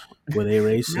confirm? Were they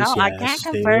racist? No, I can't Yes,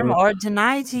 they confirm were. or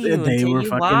deny to you They until were you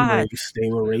fucking watch. race. They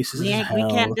were racist as We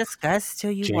can't hell. discuss till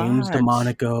you James watch.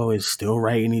 DeMonico is still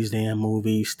writing these damn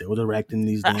movies, still directing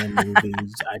these damn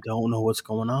movies. I don't know what's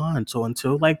going on. So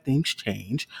until like things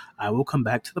change, I will come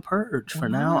back to the Purge. For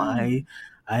Come now, on.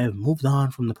 I have moved on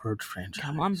from the Purge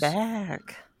Come on franchise.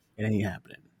 back. It ain't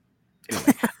happening.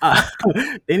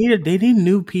 Anyway, they need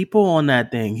new people on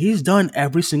that thing. He's done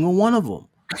every single one of them.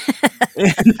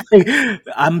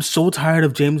 I'm so tired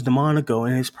of James DeMonico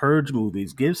and his Purge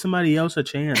movies. Give somebody else a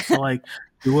chance to like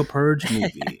do a Purge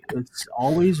movie. It's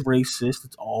always racist.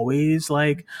 It's always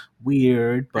like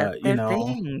weird, That's but you their know.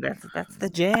 thing. That's the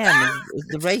jam. Is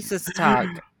the racist talk.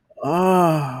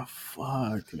 Oh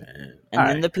fuck, man. All And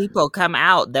then right, the people come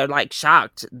out, they're like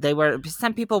shocked.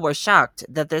 Some people were shocked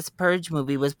that this Purge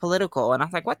movie was political. And I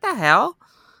was like, what the hell?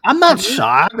 I'm Have not you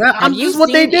shocked. have This you is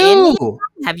what they seen any? do.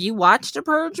 Have you watched a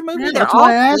Purge movie? Yeah, They're that's why all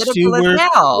I asked you. political as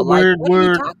hell. Like, what are you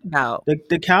Where talking about?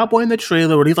 the cowboy in the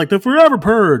trailer where he's like the forever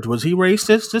purge, was he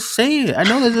racist? Just say it. I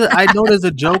know there's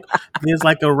a joke. There's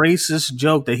like a racist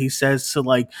joke that he says to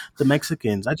like the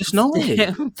Mexicans. I just know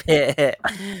it. Stupid.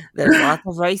 There's lots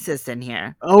of racists in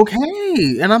here.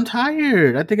 Okay, and I'm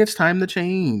tired. I think it's time to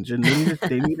change, and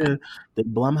they need to the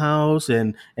Blumhouse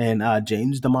and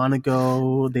James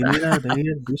DeMonico. They need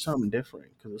to do something different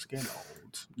because it's getting old.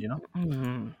 You know.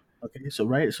 Mhm. Okay,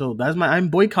 so that's I'm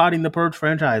boycotting the Purge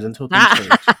franchise until things change.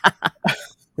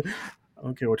 I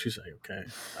don't care what you say. Okay.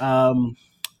 All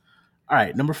right.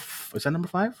 Is that number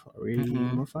five? Are we Mhm.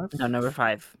 number five? No, number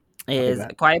 5 Okay, go is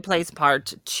ahead. Quiet Place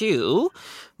Part 2,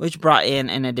 which brought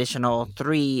in an additional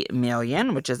 3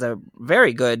 million, which is a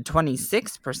very good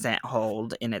 26%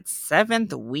 hold in its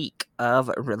 7th week of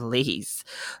release.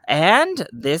 And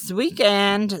this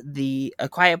weekend, the A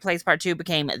Quiet Place Part 2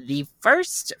 became the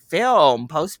first film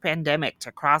post-pandemic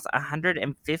to cross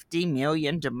 150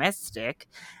 million domestic,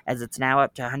 as it's now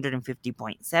up to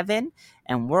 150.7,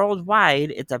 and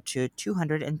worldwide it's up to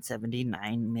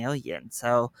 279 million.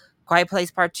 So Quiet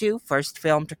Place Part 2, first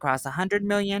film to cross 100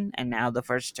 million, and now the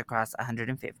first to cross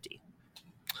 150.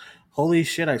 Holy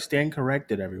shit! I stand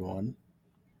corrected, everyone.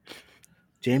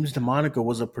 James DeMonico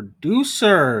was a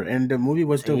producer, and the movie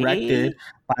was See? directed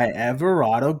by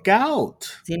Everardo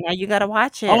Gout. See, now you gotta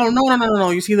watch Oh it.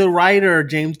 no! You see the writer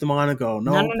James DeMonico.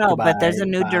 No, Nope. no, no, but there's Goodbye.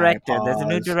 a new Bye. director. There's a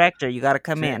new Pause. director. You gotta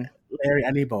come Say- in. Larry,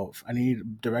 I need both. I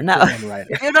need director No, and writer.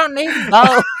 you don't need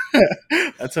both.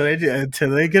 Until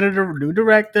they get a new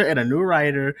director and a new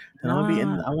writer, then No.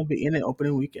 I'm gonna be in it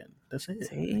opening weekend. That's it. I can't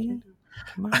See? do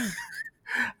Come on.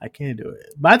 I can't do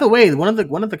it. By the way, one of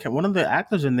the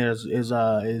actors in there is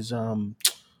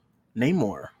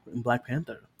Namor in Black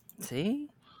Panther. See?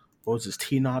 What was this?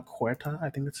 Tinoch Huerta? I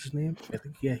think that's his name. I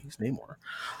think yeah, he's Namor.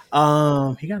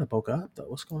 He got a bulk up though.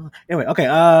 What's going on? Anyway, okay.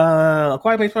 A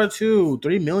Quiet Place Part 2,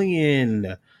 3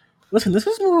 million. Listen,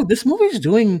 this movie's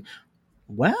doing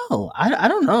well. I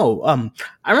don't know.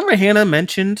 I remember Hannah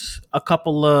mentioned a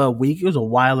couple of weeks. It was a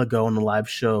while ago on the live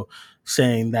show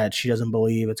saying that she doesn't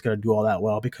believe it's gonna do all that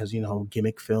well because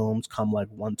gimmick films come like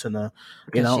once in a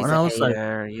Because she's and a I was like,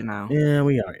 hater. yeah,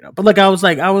 we are, But like, I was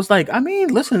like, I mean,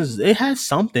 listen, it has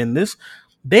something.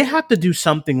 They have to do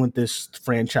something with this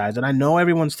franchise, and I know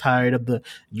everyone's tired of the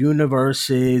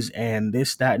universes and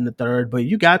this, that, and the third, but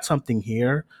you got something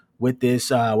here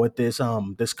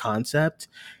this concept.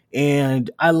 And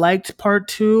I liked part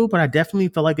two, but I definitely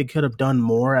felt like they could have done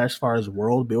more as far as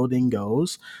world building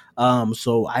goes.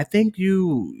 So I think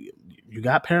you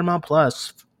got Paramount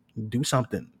Plus, do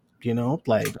something,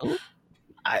 like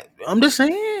I'm just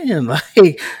saying,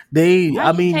 like they. Why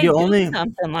I you mean, can't do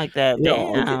something like that?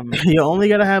 Damn. you only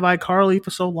gotta have iCarly for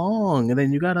so long, and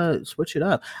then you gotta switch it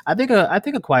up. I think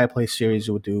a Quiet Place series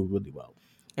would do really well.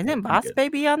 It Isn't would be Boss good.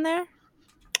 Baby on there?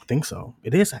 I think so.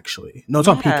 It is actually. No, it's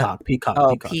on Yeah. Peacock. Peacock. Oh,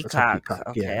 Peacock. That's on Peacock. Peacock.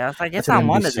 Okay. Yeah, I was like, that's it's an on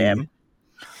one of NBC. them.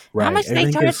 How Right. much I they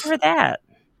think charge it's for that?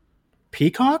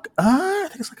 Peacock. I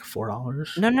think it's like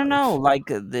 $4. No, no, no. If Like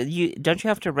you don't you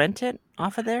have to rent it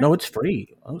off of there? no, it's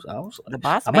free. I was The like,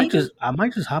 Boss I Baby?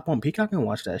 might just hop on Peacock and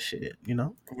watch that shit.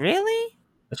 Really?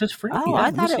 It's just free. Oh, Yeah. I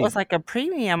Let me thought it see. was like a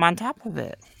premium on top of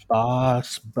it.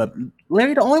 Boss, but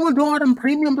Larry, the only one doing all them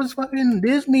premiums is fucking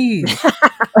Disney.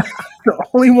 The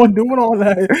only one doing all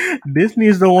that. Disney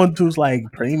is the one who's like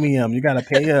premium. You gotta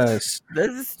pay us. This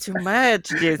is too much,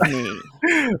 Disney.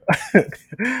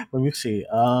 Let me see.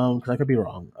 Because I could be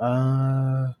wrong.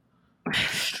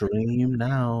 Stream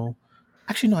now.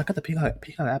 Actually, no. I got the Peacock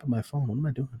app on my phone. What am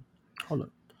I doing? Hold up.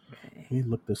 Okay. Let me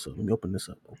look this up. Let me open this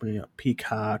up. Opening up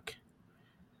Peacock.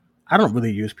 I don't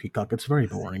really use Peacock. It's very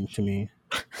boring to me.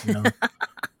 You know.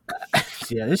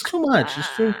 Yeah, it's too much.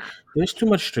 It's too. Ah. There's too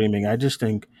much streaming. I just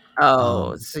think.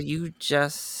 Oh, Um, so you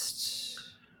just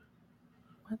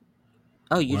what?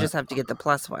 Oh, you what just have to get the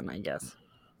plus one, I guess.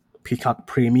 Peacock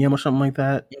Premium or something like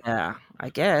that? Yeah, I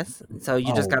guess. So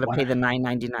you Oh, just got to what? pay the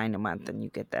 9.99 a month, and you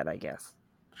get that, I guess.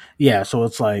 Yeah, so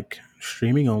it's like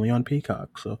streaming only on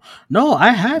Peacock. So no, I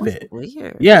have That's it.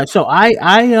 weird. Yeah, so I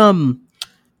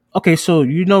okay, so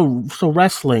so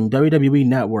wrestling WWE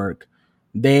Network,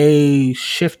 they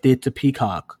shifted to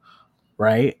Peacock,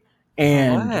 right? For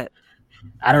And what?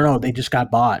 I don't know, they just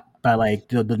got bought by like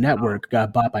the network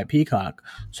got bought by Peacock.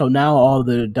 So now all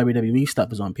the WWE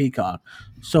stuff is on Peacock.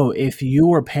 So if you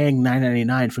were paying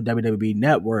 $9.99 for WWE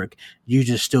Network, you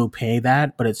just still pay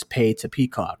that, but it's paid to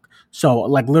Peacock. So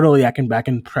like literally I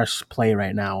can press play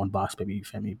right now on Boss Baby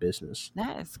Family Business.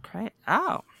 That is crazy. Oh,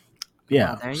 well,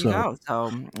 Yeah. there you So go.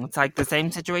 So it's like the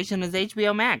same situation as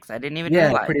HBO Max. I didn't even yeah,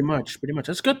 realize. pretty much.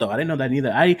 That's good though. I didn't know that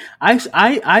either.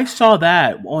 I saw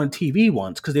that on TV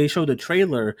once because they showed the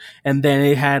trailer, and then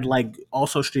it had like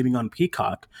also streaming on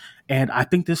Peacock, and I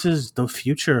think this is the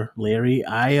future, Larry.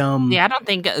 Yeah, I don't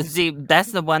think. See,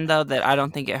 that's the one though that I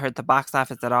don't think it hurt the box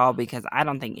office at all because I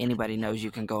don't think anybody knows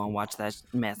you can go and watch that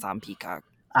mess on Peacock.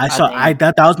 I I saw I think.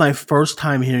 that was my first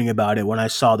time hearing about it when I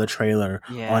saw the trailer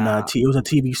on Yeah. it was a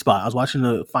TV spot. I was watching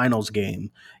the finals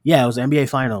game. Yeah, it was NBA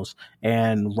finals,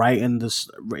 and right in this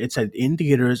it said in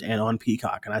theaters and on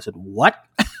Peacock, and I said what?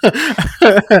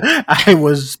 I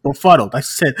was befuddled. I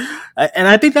said, and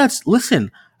I think that's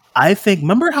listen. I think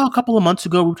remember how a couple of months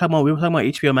ago we were talking about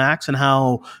HBO Max and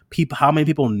how many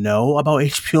people know about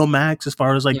HBO Max as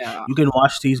far as like Yeah. you can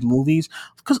watch these movies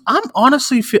because I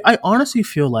honestly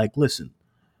feel like listen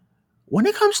when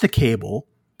it comes to cable,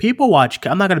 people watch.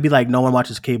 I'm not gonna be like no one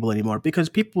watches cable anymore because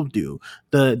people do.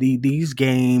 These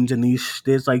games and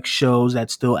there's like shows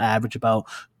that still average about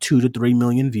 2 to 3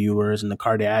 million viewers, and the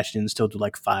Kardashians still do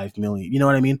like 5 million. You know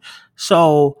what I mean?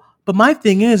 So, but my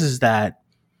thing is that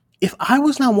if I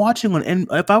was not watching the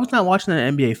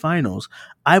NBA Finals,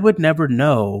 I would never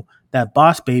know that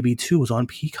Boss Baby 2 was on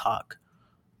Peacock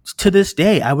to this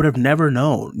day I would have never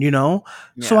known.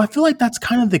 So Yeah. I feel like that's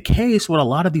kind of the case with a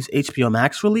lot of these HBO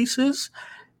Max releases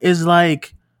is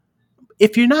like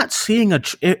if you're not seeing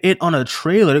it on a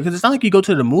trailer, because it's not like you go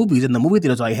to the movies and the movie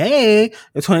theater's like, hey,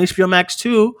 it's on HBO Max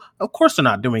too. Of course they're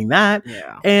not doing that.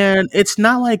 Yeah. And it's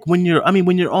not like when you're on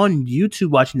YouTube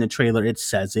watching the trailer, it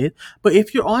says it. But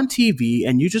if you're on TV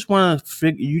and you just want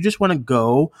to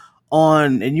go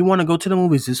on and you want to go to the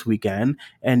movies this weekend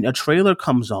and a trailer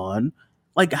comes on,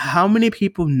 like how many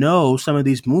people know some of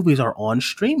these movies are on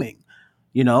streaming?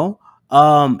 You know?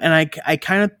 And I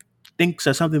kind of think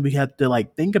that's something we have to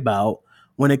like think about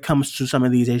when it comes to some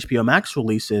of these HBO Max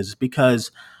releases because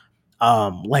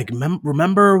like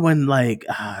remember when like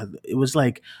it was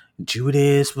like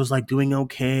Judas was like doing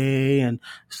okay and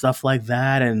stuff like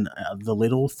that and the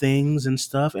little things and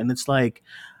stuff and it's like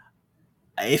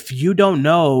if you don't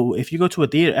know if you go to a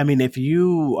theater if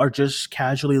you are just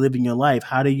casually living your life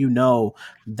how do you know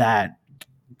that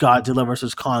Godzilla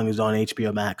versus Kong is on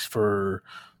HBO Max for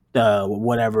the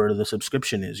whatever the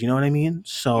subscription is you know what I mean Yeah.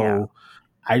 so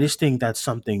I just think that's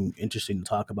something interesting to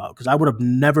talk about because I would have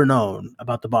never known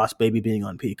about the Boss Baby being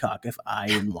on Peacock if I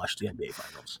didn't watch the NBA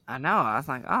Finals. I know. I was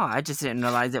like, oh, I just didn't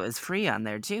realize it was free on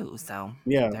there too. So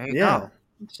Yeah, there you yeah. go.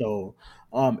 So,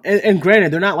 And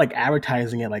granted, they're not like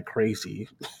advertising it like crazy,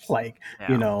 like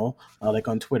Yeah. like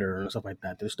on Twitter and stuff like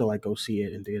that. They're still like go see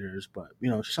it in theaters, but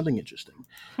it's just something interesting.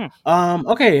 Hmm.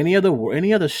 Okay. Any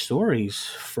other stories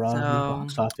from the So,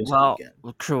 box office well, weekend?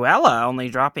 Cruella only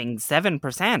dropping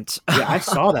 7% Yeah, I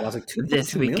saw that. I was like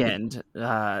this 2.2 million. weekend.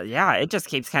 Yeah, it just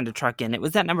keeps kind of trucking. It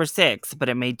was at number 6, but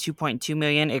it made 2.2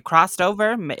 million. It crossed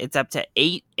over. It's up to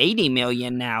 80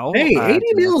 million now. Hey, 80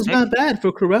 mil is Domestic. not bad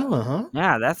for Cruella, huh?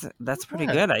 Yeah, that's pretty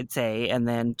Not bad. good, I'd say. And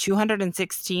then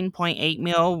 216.8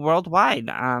 mil worldwide.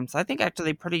 So I think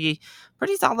actually pretty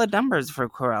solid numbers for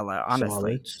Cruella,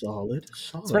 honestly. Solid, solid,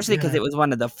 solid. Especially because Yeah. it was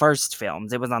one of the first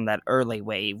films. It was on that early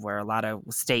wave where a lot of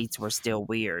states were still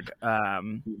weird.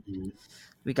 Mhm.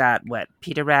 We got what?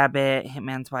 Peter Rabbit,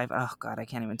 Hitman's Wife. Oh god, I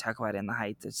can't even talk about it in the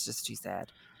Heights. It's just too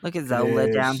sad. Look at It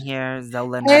Zola down is. here.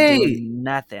 Zola not Hey, doing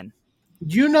nothing.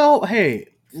 hey,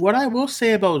 what I will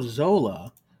say about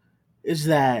Zola is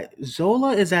that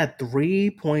Zola is at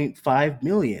 3.5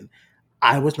 million.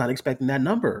 I was not expecting that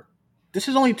number. This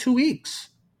is only 2 weeks.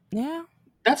 Yeah.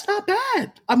 That's not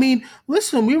bad. I mean,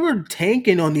 listen, we were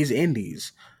tanking on these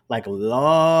indies. Like,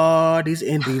 Lord, these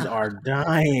indies are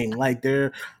dying. Like,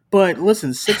 but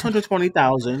listen,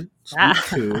 620,000, week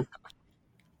two.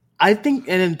 I think,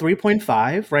 and then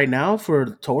 3.5 right now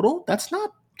for total. That's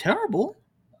not terrible.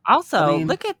 I Also, mean,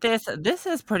 look at this. This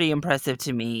is pretty impressive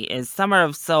to me. Is Summer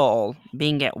of Soul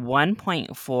being at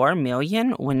 1.4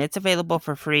 million when it's available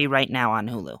for free right now on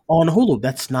Hulu? on Hulu,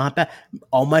 that's not bad.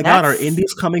 Oh my God, are That's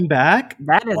indies coming back?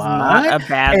 that is not What? a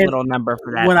bad And little number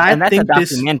for that. what I And that's a think this,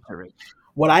 documentary.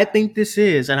 what I think this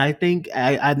is, and I think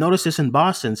I noticed this in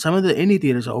Boston. Some of the indie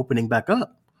theaters are opening back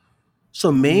up,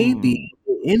 so maybe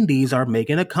Mm. the indies are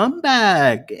making a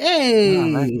comeback. Oh, let's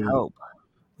Hey, hope.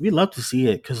 we love to see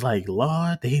it because, like,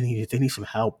 Lord, they need some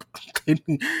help.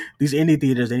 These indie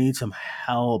theaters, they need some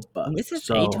help. This is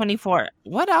So A24.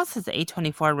 What else has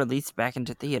A24 released back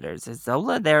into theaters? Is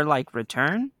Zola their like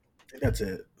return? I think that's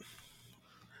it.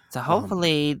 So Um,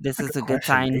 hopefully this that's a is a good good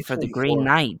question. sign A for the twenty Green four.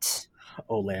 Knight.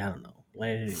 Oh, I don't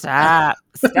know. Stop.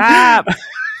 Stop.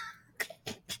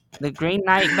 The Green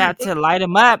Knight about to light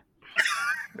him up.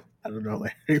 I don't know.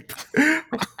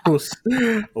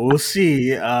 We'll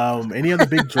see. Any other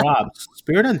big drops?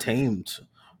 Spirit Untamed.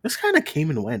 This kind of came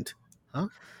and went, huh?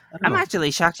 I don't I'm know.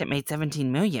 actually shocked it made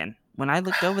 17 million. When I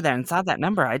looked over there and saw that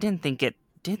number, I didn't think it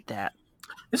did that.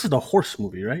 This is the horse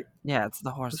movie, right? Yeah, it's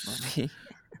the horse This, movie.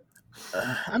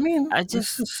 I mean, I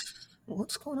this just is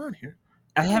what's going on here.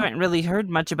 I I don't know. haven't really heard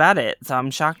much about it, so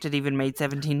I'm shocked it even made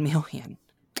 17 million.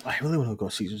 I really want to go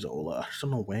see Zola. I just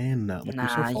don't know when. Like, I'm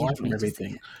so Nah, you far don't from need to see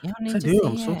everything. it. You don't Yes, need I to do.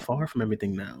 I'm see so it. far from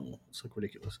everything now. It's like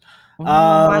ridiculous.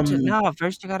 Watch it. Um, No,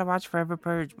 first you gotta watch Forever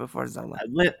Purge before Zola.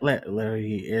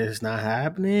 Larry is not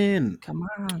happening. Come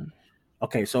on.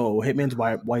 Okay, so Hitman's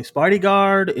Wife's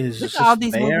Bodyguard Look is at all just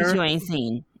these movies you there. ain't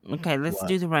seen. Okay, let's What?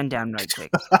 do the rundown right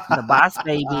quick. The Boss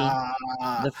Baby,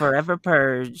 The Forever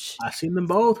Purge, I seen them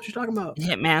both. What you talking about?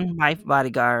 Hitman, Wife,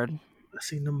 Bodyguard, I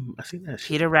seen them. I seen that shit.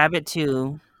 Peter Rabbit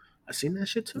 2, I seen that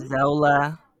shit too.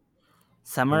 Zola, I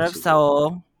Summer want to of see that.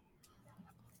 Soul,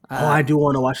 Oh, uh, I do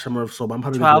want to watch Summer of Soul, but I'm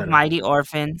probably gonna do 12 that at Mighty home.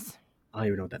 Orphans, I don't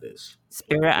even know what that is.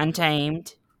 Spirit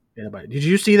Untamed, Yeah, but did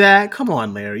you see that? Come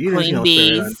on, Larry. You didn't see Queen no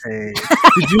Spirit Bees. Untamed.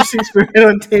 Did you see Spirit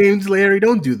Untamed, Larry?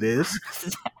 Don't do this.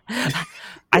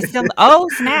 I still oh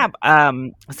snap.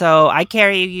 So I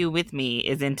Carry You With Me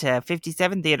is into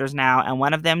 57 theaters now, and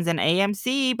one of them's an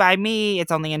AMC by me.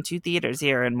 It's only in 2 theaters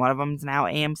here, and one of them's now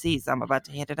AMC, so I'm about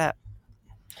to hit it up.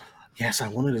 Yes, I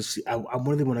wanted to see. I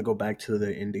really want to go back to the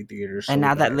indie theater And so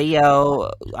now that bad.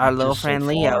 Leo, our I'm little just so friend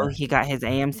Leo, far. he got his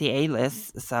AMC A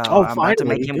list, so Oh, I'm about to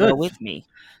make finally, him go good. with me.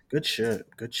 Good shit.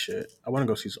 Good shit. I want to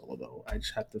go see Zola though. I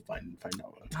just have to find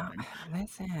out a Oh, time.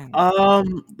 listen.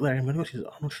 Larry, I'm gonna go see. I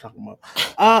don't know what you're talking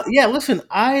about. Yeah. Listen,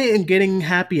 I am getting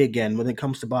happy again when it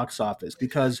comes to box office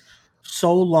because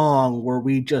so long were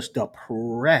we just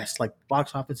depressed. Like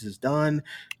box office is done,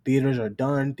 theaters are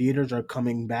done, theaters are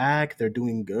coming back. They're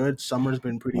doing good. Summer's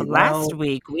been pretty Well, last well.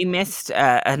 week we missed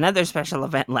another special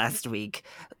event last week.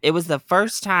 It was the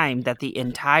first time that the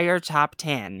entire top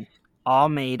 10 all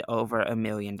made over $1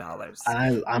 million.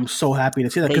 I'm so happy to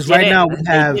see that They because right now we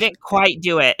have didn't quite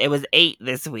do it. It was 8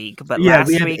 this week, but yeah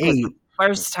we last have week was the 8.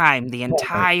 first time the But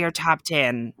entire top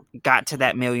 10 got to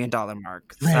that $1 million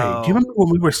mark. Larry, do you So remember when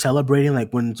we were celebrating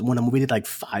like when a movie did like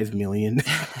 5 million?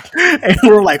 And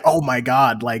we're like, oh my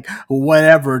god, like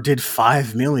whatever did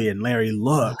 5 million. Larry,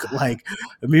 look, like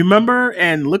remember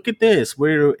and look at this.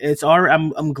 Where it's our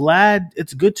I'm glad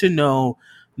it's good to know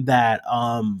that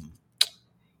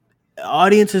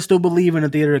audiences still believe in the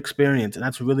theater experience, and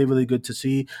that's really really good to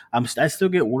see. I still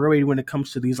get worried when it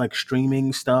comes to these like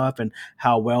streaming stuff and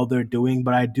how well they're doing,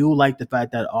 but I do like the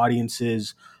fact that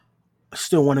audiences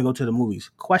still want to go to the movies.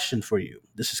 Question for you: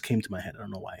 this just came to my head. I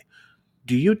don't know why.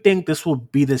 Do you think this will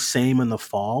be the same in the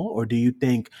fall, or do you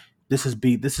think this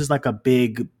is like a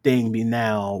big thing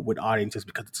now with audiences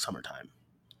because it's summertime?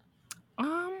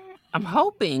 I'm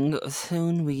hoping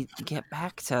soon we get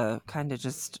back to kind of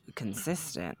just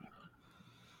consistent.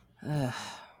 Ugh,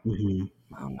 Hmm.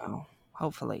 I don't know.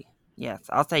 Hopefully. Yes,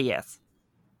 I'll say yes.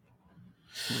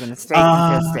 We're gonna stay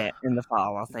Uh, consistent in the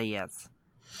fall. I'll say yes.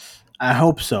 I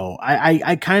hope so. I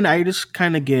just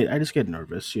get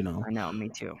nervous, you know. I know, me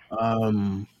too.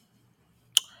 Um,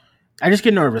 I just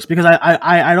get nervous because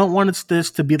I don't want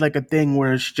this to be like a thing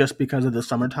where it's just because of the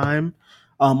summertime.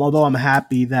 Although I'm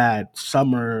happy that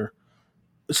summer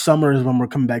is when we're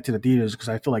coming back to the theaters because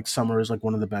I feel like summer is like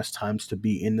one of the best times to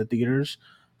be in the theaters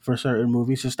for certain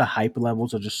movies. Just the hype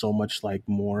levels are just so much like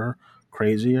more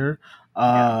crazier.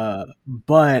 Yeah.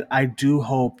 But I do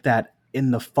hope that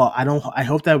in the fall, I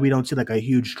hope that we don't see like a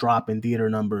huge drop in theater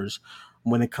numbers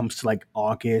when it comes to like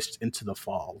August into the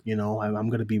fall. You know, I'm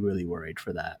gonna be really worried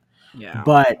for that. Yeah.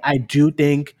 But I do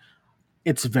think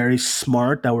it's very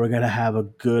smart that we're gonna have a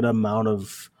good amount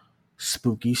of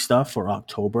spooky stuff for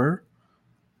October.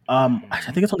 I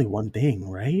Mhm. think it's only one thing,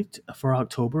 right, for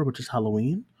October, which is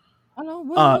Halloween.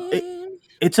 Uh, it, Halloween.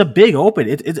 it's a big open.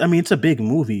 I mean, it's a big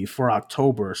movie for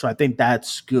October, so I think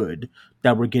that's good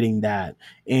that we're getting that,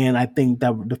 and I think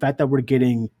that the fact that we're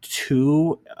getting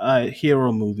two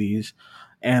hero movies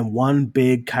and one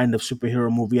big kind of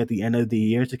superhero movie at the end of the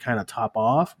year to kind of top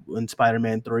off in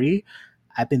Spider-Man 3,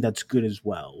 I think that's good as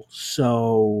well.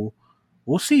 So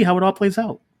we'll see how it all plays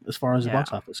out as far as the Yeah.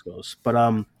 box office goes. But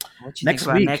What you think next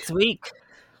about week, next week?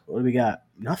 what do we got?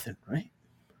 Nothing, right?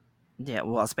 Yeah,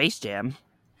 well, Space Jam.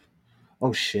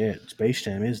 Oh shit, Space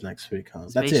Jam is next week, huh?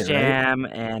 That's Space it, right? Jam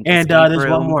and And Escape there's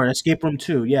one Room. more, Escape Room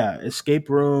 2. Yeah, Escape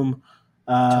Room,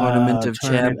 Tournament of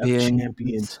Tournament of Champions.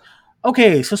 Champions.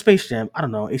 Okay, so Space Jam. I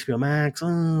don't know, HBO Max.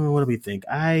 What do we think?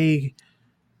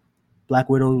 Black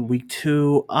Widow week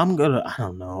 2. I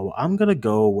don't know. I'm gonna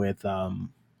go with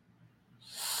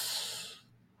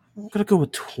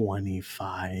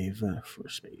 25 for the I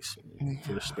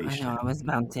Space know I Jam. was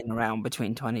bouncing around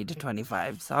between 20 to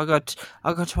 25, so I'll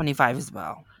go 25 as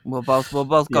well. We'll both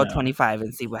go Yeah. 25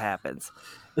 and see what happens.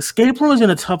 Escape Room is in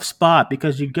a tough spot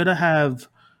because you gotta have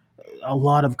a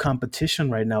lot of competition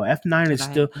right now. F9 Can is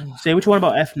I? still say what you want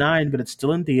about F9, but it's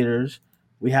still in theaters.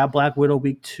 We have Black Widow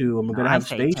week 2, and we're No, gonna I have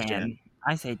say Space 10. Jam.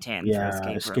 I say 10 for Yeah, Escape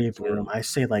Room Escape Room. too. I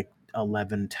say like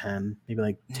 11, 10, maybe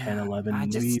like 10, Yeah, I 11,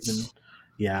 maybe even. just.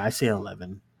 Yeah, I say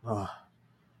 11. Oh,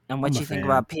 And I'm what a you think fan.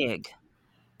 about Pig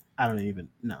I don't even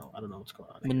know. I don't know what's going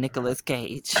on with Nicolas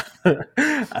Cage? here.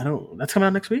 I don't. That's coming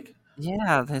out next week.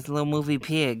 Yeah, his little movie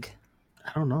Pig.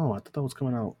 I don't know. I thought that was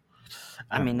coming out.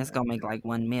 I I don't mean, know, it's gonna make like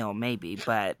 1 mil maybe,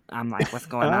 but I'm like, what's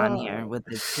going on here man. with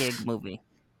this Pig movie?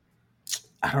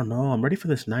 I don't know. I'm ready for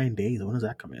this 9 days. When is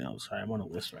that coming out? Sorry, I'm on a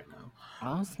list right now.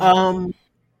 Oh snap! Um.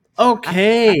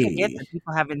 I forget Okay. that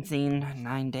people haven't seen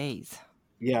 9 days.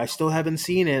 Yeah, I still haven't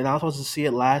seen it, and I was supposed to see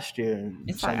it last year in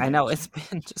It's like I know Sundance. it's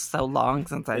been just so long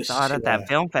since I saw it It's at that yeah.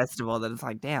 film festival that it's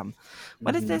like, damn,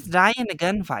 what is Hmm. this die in a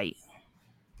gunfight?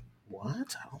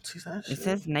 What? I don't see that It shit.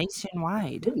 says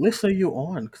nationwide What list are you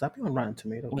on? Because I've been on Rotten with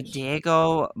Tomatoes.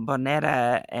 Diego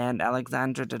Boneta and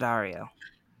Alexandra Daddario.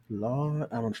 Lord,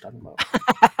 I don't know what you're talking about.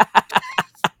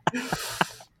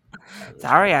 I don't know what you're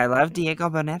Sorry, talking I about. love Diego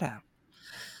Boneta.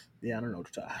 Yeah, I don't know what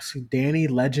you're talking. I see Danny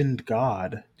Legend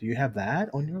God. Do you have that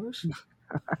on your list?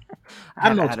 I I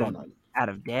don't have know what's going on. out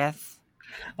of death.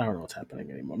 I don't know what's happening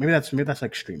anymore. Maybe that's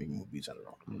like streaming movies. I don't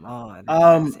know. Lord have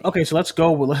mercy. Okay, so let's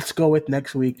go. Let's go with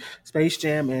next week: Space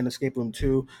Jam and Escape Room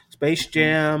 2.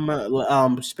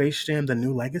 Mhm. Space Jam: The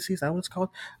New Legacy. Is that what it's called?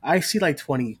 I see like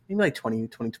 20, maybe like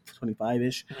 25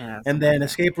 ish, Yeah, and something like then that.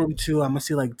 Escape Room 2. I'm gonna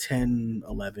see like 10,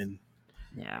 11.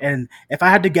 Yeah, And if I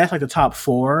had to guess like the top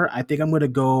four, I think I'm gonna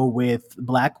go with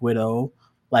Black Widow,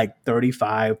 like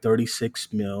 35,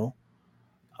 36 mil.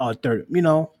 30,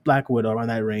 Black Widow around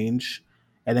that range.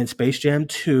 And then Space Jam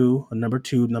 2, a number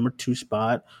two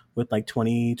spot with like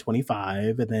 20,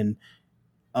 25. And then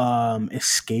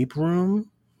Escape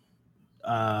Room,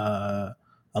 uh,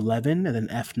 11. And then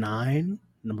F9,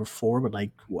 number 4, but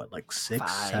like what, like 6,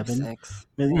 five, 7? six,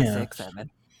 yeah, Yeah. 6,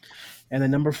 7. And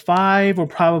then number 5 will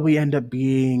probably end up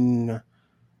being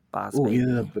Boss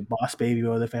either Baby. the Boss Baby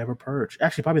or the Forever Purge.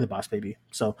 Actually, probably the Boss Baby.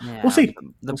 So we'll Yeah, see.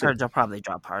 the We'll see. Purge will probably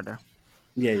drop harder.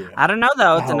 Yeah, yeah. I don't know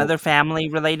though. I It's hope another family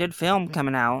related film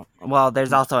coming out. Well,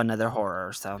 there's also another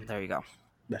horror, so there you go.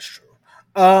 that's true.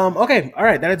 Okay. All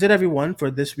right. That is it, everyone,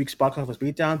 for this week's box office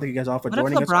beatdown. Thank you guys all for What if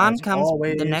joining us as LeBron comes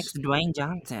the always. next Dwayne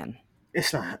Johnson?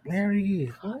 It's not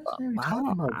Larry. What is Larry talking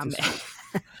Well, about I mean, this week?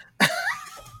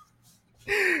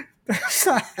 That's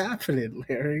not happening,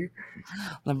 Larry.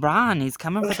 LeBron, he's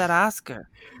coming for that Oscar.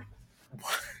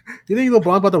 You think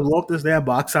LeBron about to blow up this damn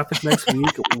box office next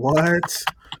week? What?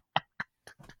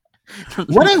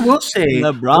 What I will say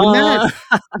when that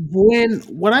LeBron. when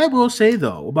what I will say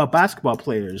though about basketball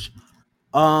players,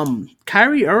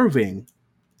 Kyrie Irving,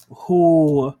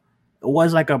 who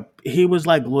was like he was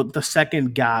like the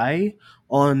second guy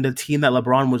on the team that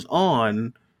LeBron was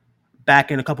on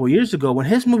back in a couple of years ago when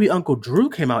his movie Uncle Drew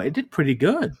came out. It did pretty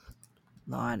good.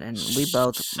 Lord, and we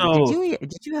both So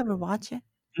did you ever watch it?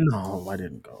 no, I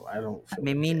didn't go. I don't I feel mean,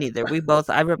 like me it. neither.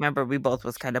 I remember we both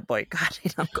was kind of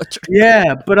boycotting Uncle Drew.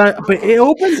 Yeah, but it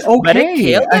opened But it okay.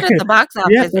 killed it at the box Yeah,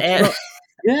 office. that's what.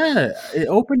 Yeah, it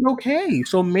opened okay.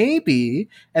 So maybe,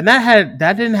 and that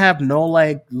didn't have no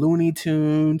like Looney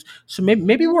Tunes. So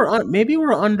maybe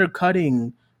we're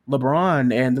undercutting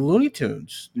LeBron and the Looney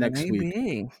Tunes next week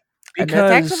Maybe. And that's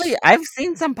because actually I've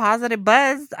seen some positive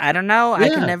buzz. I don't know. I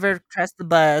can yeah. never trust the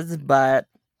buzz, but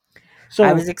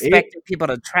I was So expecting people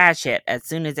to trash it as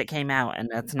soon as it came out, and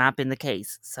that's not been the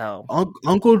case. So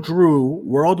Uncle Drew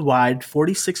worldwide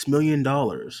 $46 million.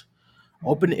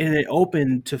 It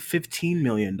opened to yeah, $15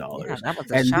 million, that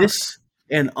was a and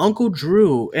shocker. Uncle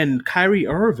Drew and Kyrie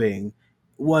Irving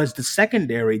was the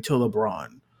secondary to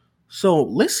LeBron. So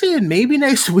listen, maybe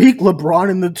next week LeBron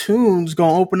and the Tunes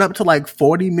gonna open up to like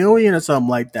 40 million or something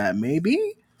like that. Maybe,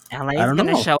 I LA's don't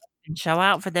gonna know. show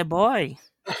out for their boy.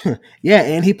 Yeah,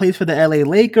 and he plays for the LA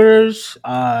Lakers.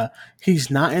 He's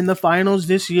not in the finals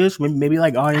this year, so maybe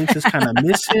like audiences kind of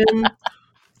miss him.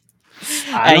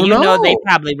 I And don't you know they know.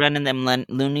 probably running them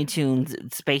Looney Tunes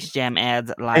Space Jam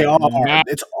ads They like are. mad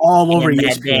It's all over in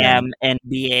that ESPN. damn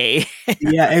NBA.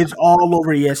 Yeah, it's all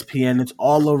over ESPN. It's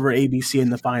all over ABC in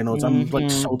the finals. I'm like hmm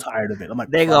so tired of it. I'm like,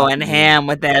 They're fuck going me. ham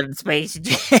with that Space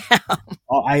Jam.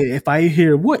 If I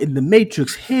hear what in the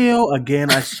Matrix hell again,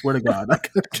 I swear to God,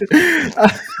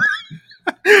 I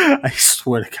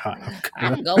swear to God,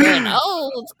 I'm going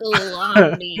old school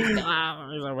on these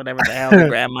cars or whatever the hell the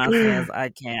grandma says. I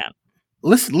can't.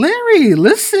 Listen, Larry,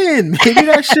 listen. Maybe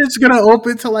that shit's gonna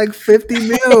open to like 50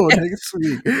 mil next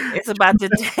week. It's about to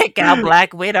take out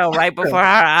Black Widow right before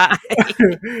our eyes.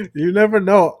 You never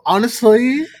know.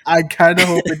 Honestly, I kind of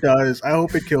hope it does. I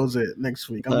hope it kills it next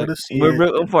week. I'm Look, gonna see we're it.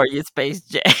 rooting for you, Space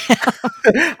Jam.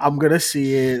 I'm gonna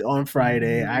see it on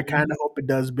Friday. I kind of hope it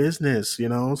does business, you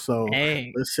know. So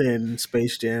Hey. listen,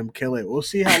 Space Jam, kill it. We'll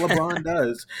see how LeBron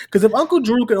does. Because if Uncle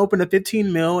Drew can open at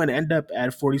 15 mil and end up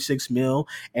at 46 mil,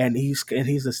 and he's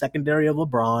the secondary of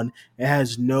LeBron, it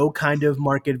has no kind of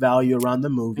market value around the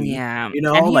movie. Yeah, You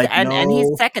know, and like he's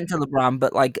no. second to LeBron,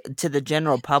 but like to the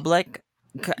general public,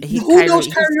 Who knows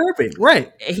Kyrie Irving,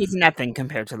 right? he's nothing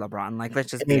compared to LeBron. Like,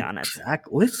 let's just be honest.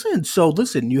 Exactly.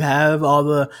 Listen. You have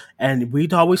all and we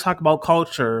always talk about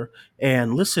culture.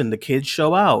 And listen, the kids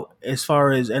show out as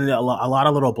far as, and a lot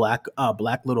of little black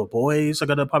little boys are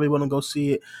gonna probably want to go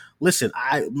see it. Listen,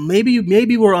 I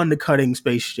maybe we're undercutting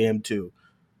Space Jam too.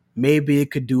 Maybe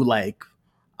it could do like,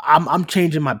 I'm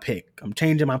changing my pick. I'm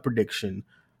changing my prediction.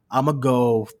 I'm gonna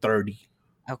go 30.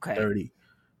 Okay. 30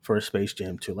 for a Space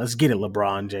Jam 2. Let's get it,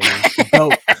 LeBron James. The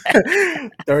GOAT.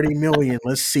 30 million.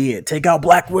 Let's see it. Take out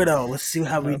Black Widow. Let's see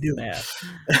how we Oh, do. snap.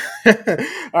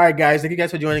 All right, guys. Thank you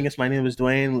guys for joining us. My name is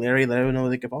Dwayne. Larry, let everyone know where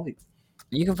they can follow you.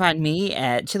 You can find me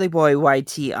at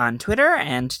ChiliBoyYT on Twitter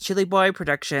and Chili Boy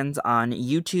Productions on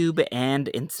YouTube and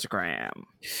Instagram.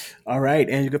 All right.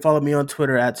 And you can follow me on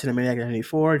Twitter at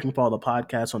Cinemaniac94. You can follow the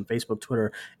podcast on Facebook,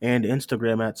 Twitter, and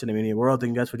Instagram at Cinemania World.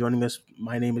 Thank you guys for joining us.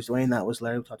 My name is Dwayne. That was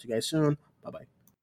Larry. We'll talk to you guys soon. Bye bye.